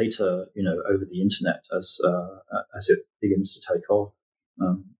 but later, over the internet as it begins to take off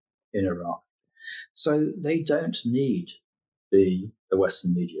in Iraq. So they don't need the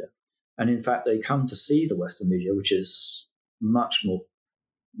Western media, and in fact, they come to see the Western media, which is much more,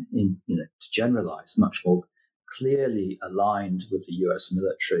 to generalize, much more clearly aligned with the U.S.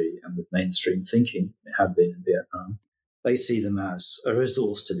 military and with mainstream thinking. It had been in Vietnam. They see them as a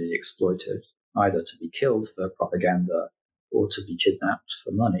resource to be exploited, either to be killed for propaganda or to be kidnapped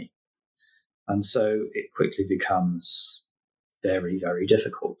for money. And so it quickly becomes very, very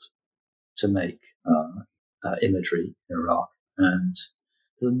difficult to make imagery in Iraq. And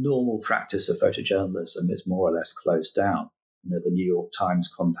the normal practice of photojournalism is more or less closed down. The New York Times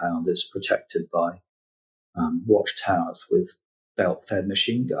compound is protected by watchtowers with belt-fed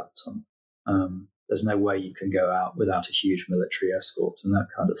machine guns on. There's no way you can go out without a huge military escort and that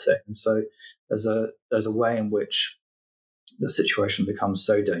kind of thing. And so there's a way in which the situation becomes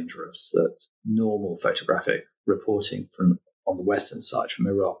so dangerous that normal photographic reporting on the Western side from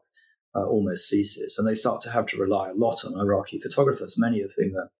Iraq almost ceases. And they start to have to rely a lot on Iraqi photographers, many of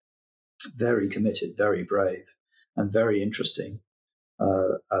whom are very committed, very brave, and very interesting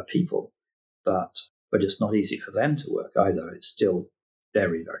people. But it's not easy for them to work either. It's still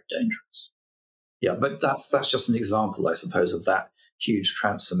very, very dangerous. Yeah, but that's just an example, I suppose, of that huge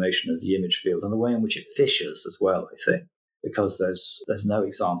transformation of the image field and the way in which it fissures as well, I think, because there's no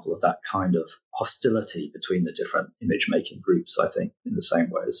example of that kind of hostility between the different image-making groups, I think, in the same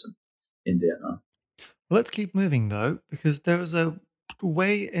way as in Vietnam. Well, let's keep moving, though, because there is a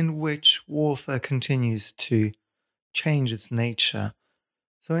way in which warfare continues to change its nature.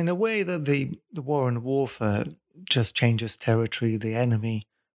 So in a way that the war and warfare just changes territory, the enemy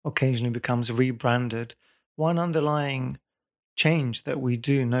occasionally becomes rebranded, one underlying change that we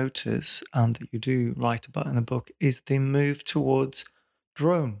do notice and that you do write about in the book is the move towards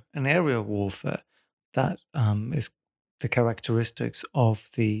drone and aerial warfare that is the characteristics of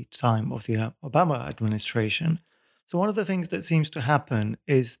the time of the Obama administration. So one of the things that seems to happen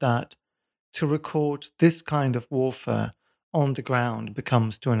is that to record this kind of warfare on the ground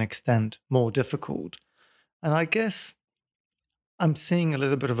becomes to an extent more difficult. And I guess I'm seeing a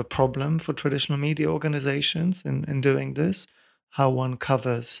little bit of a problem for traditional media organizations in doing this, how one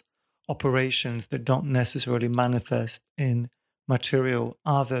covers operations that don't necessarily manifest in material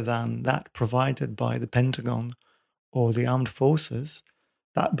other than that provided by the Pentagon or the armed forces.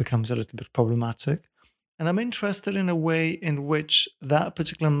 That becomes a little bit problematic. And I'm interested in a way in which that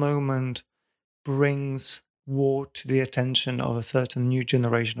particular moment brings war to the attention of a certain new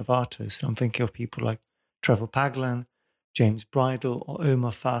generation of artists. I'm thinking of people like Trevor Paglen, James Bridle, or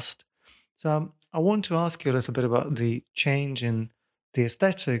Omar Fast. So I want to ask you a little bit about the change in the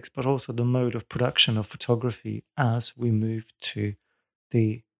aesthetics, but also the mode of production of photography as we move to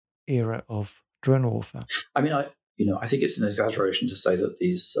the era of drone warfare. I mean, I think it's an exaggeration to say that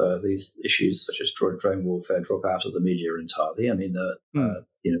these issues such as drone warfare drop out of the media entirely. I mean,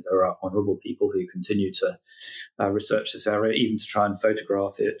 there are honourable people who continue to research this area, even to try and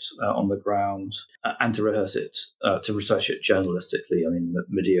photograph it on the ground and to rehearse it, to research it journalistically. I mean,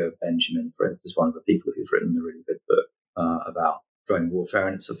 Medea Benjamin, for instance, is one of the people who've written a really good book about drone warfare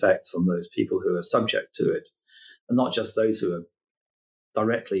and its effects on those people who are subject to it, and not just those who are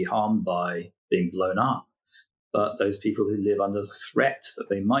directly harmed by being blown up, but those people who live under the threat that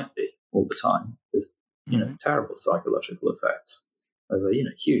they might be all the time. There's, terrible psychological effects over,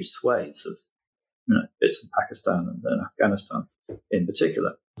 huge swathes of, bits of Pakistan and Afghanistan in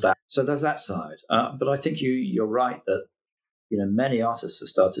particular. So there's that side. But I think you're right that, many artists have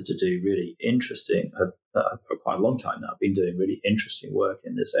started to do really interesting, for quite a long time now, been doing really interesting work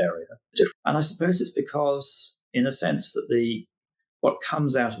in this area. And I suppose it's because, in a sense, that what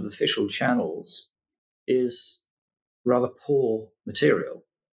comes out of official channels is rather poor material.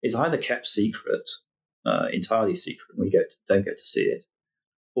 It's either kept secret, entirely secret, and we don't get to see it,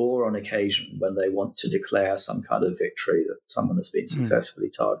 or on occasion when they want to declare some kind of victory that someone has been successfully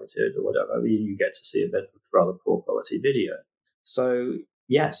targeted or whatever, you get to see a bit of rather poor quality video. So,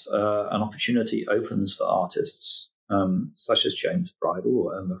 yes, an opportunity opens for artists such as James Bridle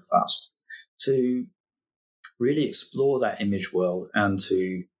or Irma Fast to really explore that image world and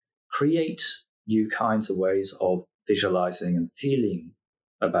to create new kinds of ways of visualizing and feeling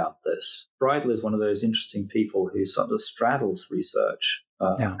about this. Bridle is one of those interesting people who sort of straddles research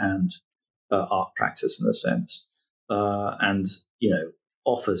and art practice in a sense, and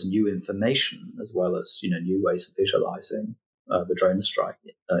offers new information as well as new ways of visualizing the drone strike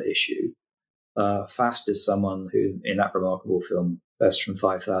issue. Fast is someone who, in that remarkable film Best from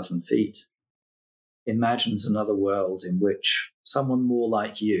 5,000 Feet, imagines another world in which someone more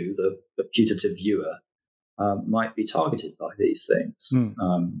like you, the putative viewer, might be targeted by these things.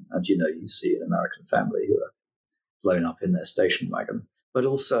 And you see an American family who are blown up in their station wagon, but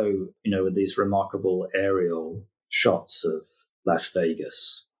also with these remarkable aerial shots of Las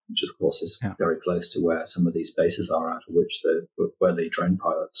Vegas, which of course is very close to where some of these bases are, out of which where the drone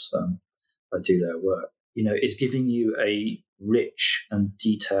pilots do their work. It's giving you a rich and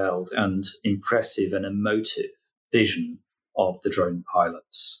detailed and impressive and emotive vision of the drone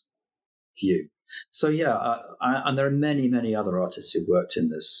pilot's view. So and there are many, many other artists who worked in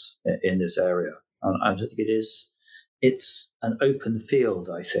this area, and I think it's an open field,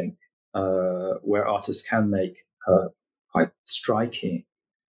 I think, where artists can make quite striking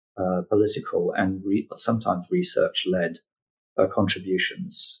political and sometimes research-led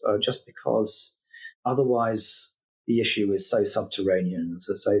contributions, just because otherwise the issue is so subterranean. As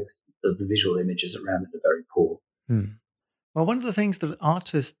I say, the visual images around it are very poor. Well, one of the things that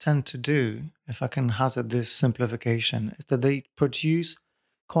artists tend to do, if I can hazard this simplification, is that they produce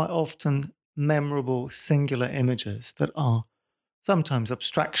quite often memorable singular images that are sometimes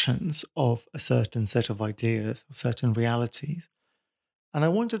abstractions of a certain set of ideas or certain realities. And I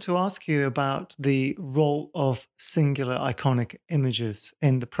wanted to ask you about the role of singular iconic images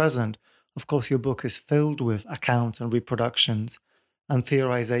in the present. Of course, your book is filled with accounts and reproductions and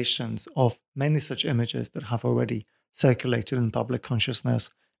theorizations of many such images that have already circulated in public consciousness,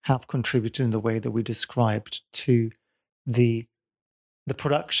 have contributed in the way that we described to the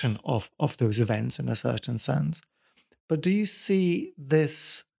production of those events in a certain sense. But do you see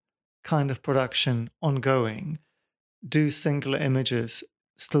this kind of production ongoing? Do singular images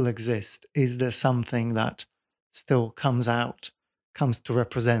still exist? Is there something that still comes to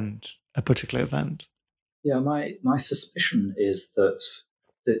represent a particular event? Yeah, my suspicion is that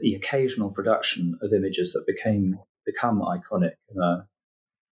the occasional production of images that become iconic and are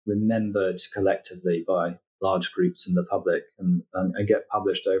remembered collectively by large groups in the public and get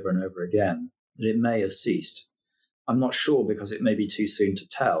published over and over again, that it may have ceased. I'm not sure, because it may be too soon to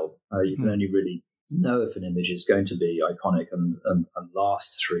tell. You can only really know if an image is going to be iconic and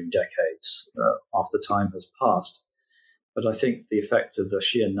last through decades after time has passed. But I think the effect of the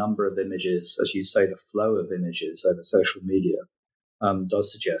sheer number of images, as you say, the flow of images over social media,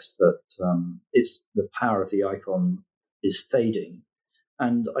 does suggest that it's the power of the icon is fading.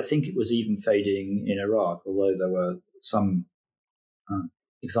 And I think it was even fading in Iraq, although there were some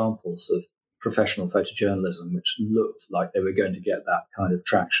examples of professional photojournalism which looked like they were going to get that kind of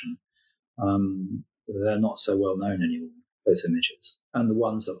traction. They're not so well known anymore, those images. And the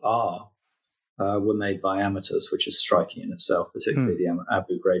ones that were made by amateurs, which is striking in itself, particularly the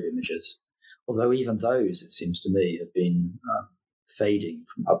Abu Ghraib images. Although even those, it seems to me, have been fading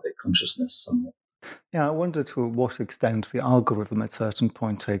from public consciousness somewhat. Yeah, I wonder to what extent the algorithm at a certain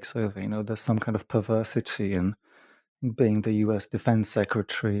point takes over. There's some kind of perversity in being the US Defense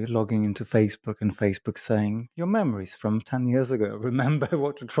Secretary, logging into Facebook and Facebook saying, your memories from 10 years ago, remember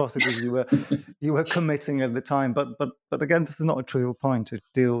what atrocities you were committing at the time. But again, this is not a trivial point. It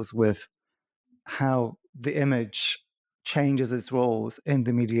deals with how the image changes its roles in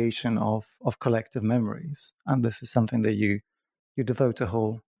the mediation of collective memories. And this is something that you devote a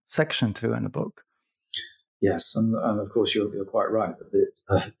whole section to in the book. Yes, and of course you're quite right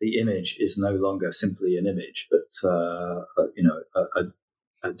that the image is no longer simply an image, but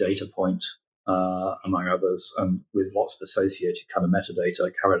a data point among others, and with lots of associated kind of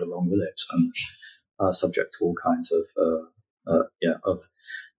metadata carried along with it, and subject to all kinds of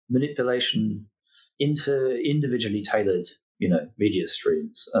manipulation into individually tailored media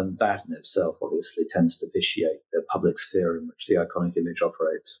streams, and that in itself obviously tends to vitiate the public sphere in which the iconic image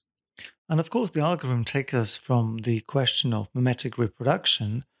operates. And of course, the algorithm takes us from the question of mimetic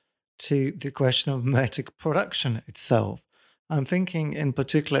reproduction to the question of mimetic production itself. I'm thinking in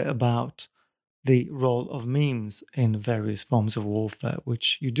particular about the role of memes in various forms of warfare,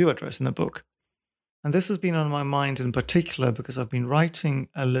 which you do address in the book. And this has been on my mind in particular because I've been writing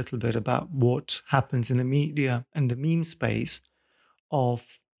a little bit about what happens in the media and the meme space of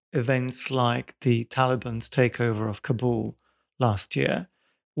events like the Taliban's takeover of Kabul last year,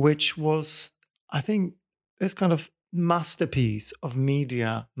 which was, I think, this kind of masterpiece of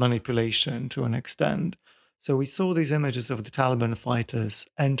media manipulation to an extent. So we saw these images of the Taliban fighters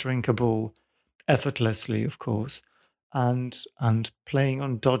entering Kabul effortlessly, of course, and playing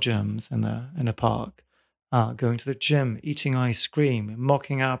on dodgems in a park, going to the gym, eating ice cream,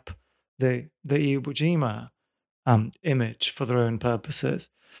 mocking up the Iwo Jima image for their own purposes.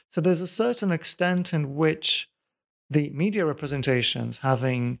 So there's a certain extent in which the media representations,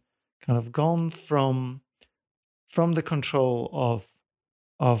 having kind of gone from the control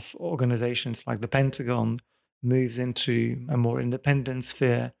of organizations like the Pentagon, moves into a more independent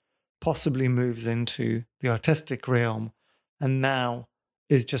sphere, possibly moves into the artistic realm, and now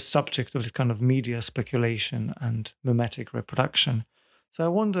is just subject of this kind of media speculation and mimetic reproduction. So I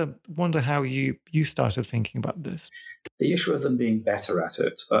wonder how you started thinking about this. The issue of them being better at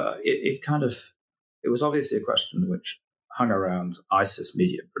it, it was obviously a question which hung around ISIS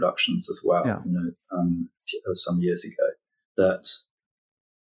media productions as well. Yeah. Some years ago, that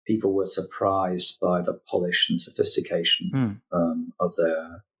people were surprised by the polish and sophistication of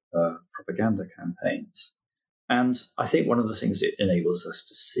their propaganda campaigns. And I think one of the things it enables us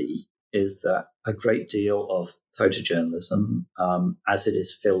to see is that a great deal of photojournalism, as it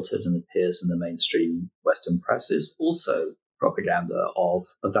is filtered and appears in the mainstream Western press, is also propaganda of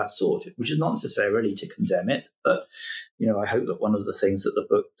that sort, which is not necessarily to condemn it, but I hope that one of the things that the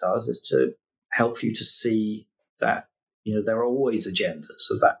book does is to help you to see that there are always agendas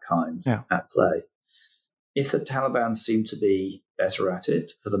of that kind at play. If the Taliban seem to be better at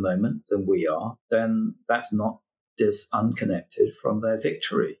it for the moment than we are, then that's not unconnected from their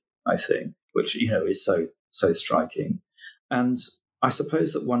victory, I think, which is so striking. And I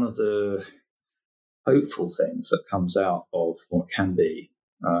suppose that one of the hopeful things that comes out of what can be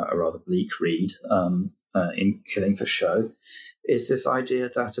a rather bleak read in Killing for Show is this idea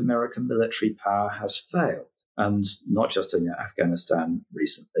that American military power has failed, and not just in Afghanistan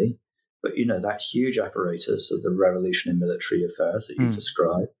recently, but that huge apparatus of the revolution in military affairs that you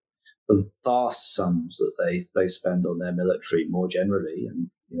describe, the vast sums that they spend on their military more generally,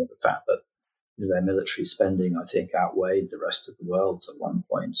 and the fact that their military spending, I think, outweighed the rest of the world at one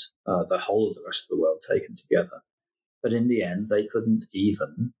point, the whole of the rest of the world taken together. But in the end, they couldn't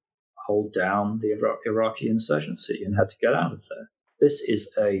even hold down the Iraqi insurgency and had to get out of there. This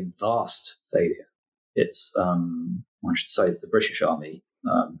is a vast failure. It's, one should say, the British Army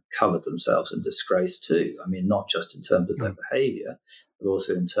covered themselves in disgrace too. I mean, not just in terms of their behavior, but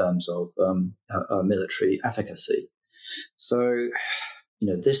also in terms of military efficacy. So,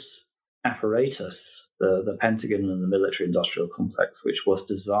 this apparatus, the Pentagon and the military-industrial complex, which was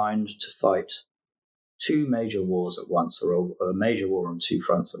designed to fight two major wars at once, or a major war on two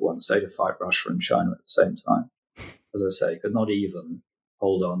fronts at once, say to fight Russia and China at the same time, as I say, could not even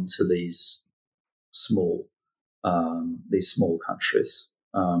hold on to these small countries,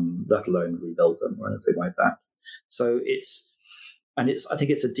 let alone rebuild them or anything like that. So I think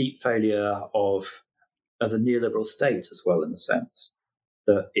it's a deep failure of the neoliberal state as well, in a sense,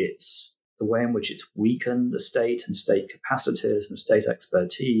 that it's the way in which it's weakened the state and state capacities and state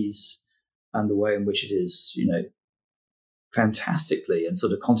expertise, and the way in which it is, fantastically and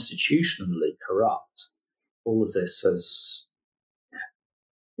sort of constitutionally corrupt. All of this has,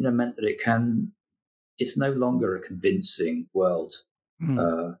 meant that it's no longer a convincing world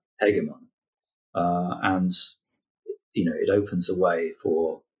hegemon. And, it opens a way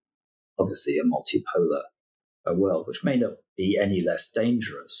for, obviously, a multipolar world, which may not be any less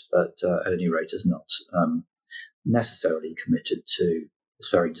dangerous, but at any rate is not necessarily committed to this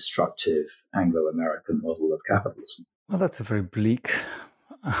very destructive Anglo-American model of capitalism. Well, that's a very bleak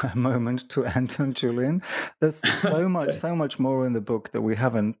moment to end on, Julian. There's so much more in the book that we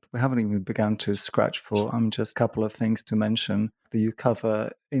haven't even begun to scratch for. Just a couple of things to mention that you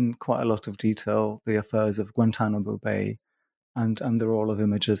cover in quite a lot of detail the affairs of Guantanamo Bay, and there are all of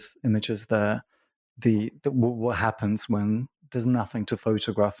images there. What happens when there's nothing to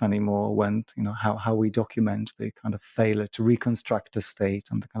photograph anymore, when how we document the kind of failure to reconstruct the state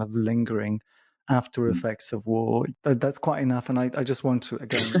and the kind of lingering after effects of war. That's quite enough. And I just want to,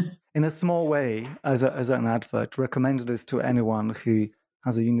 again, in a small way, as an advert, recommend this to anyone who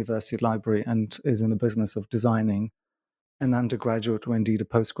has a university library and is in the business of designing an undergraduate or indeed a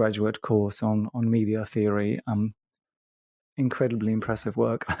postgraduate course on media theory. Incredibly impressive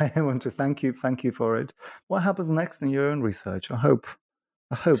work. I want to thank you for it. What happens next in your own research? I hope,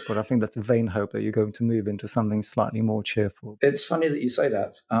 but I think that's a vain hope that you're going to move into something slightly more cheerful. It's funny that you say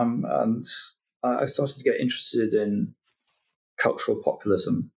that. And I started to get interested in cultural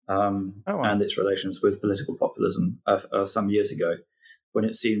populism and its relations with political populism some years ago, when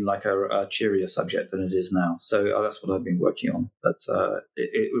it seemed like a cheerier subject than it is now. So that's what I've been working on. But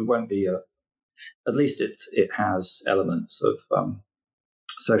it won't be at least it has elements of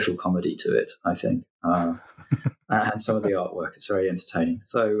social comedy to it, I think, and some of the artwork is very entertaining.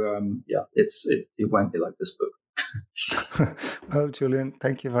 So it won't be like this book. Well, Julian,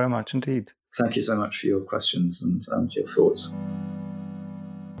 thank you very much indeed. Thank you so much for your questions and your thoughts.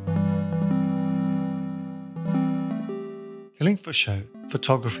 Killing for Show,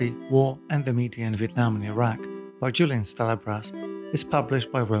 Photography, War and the Media in Vietnam and Iraq by Julian Stalabras is published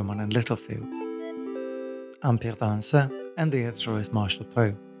by Rowman and Littlefield. I'm Pierre d'Alancaisez and the editor is Marshall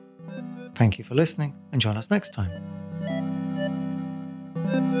Poe. Thank you for listening and join us next time.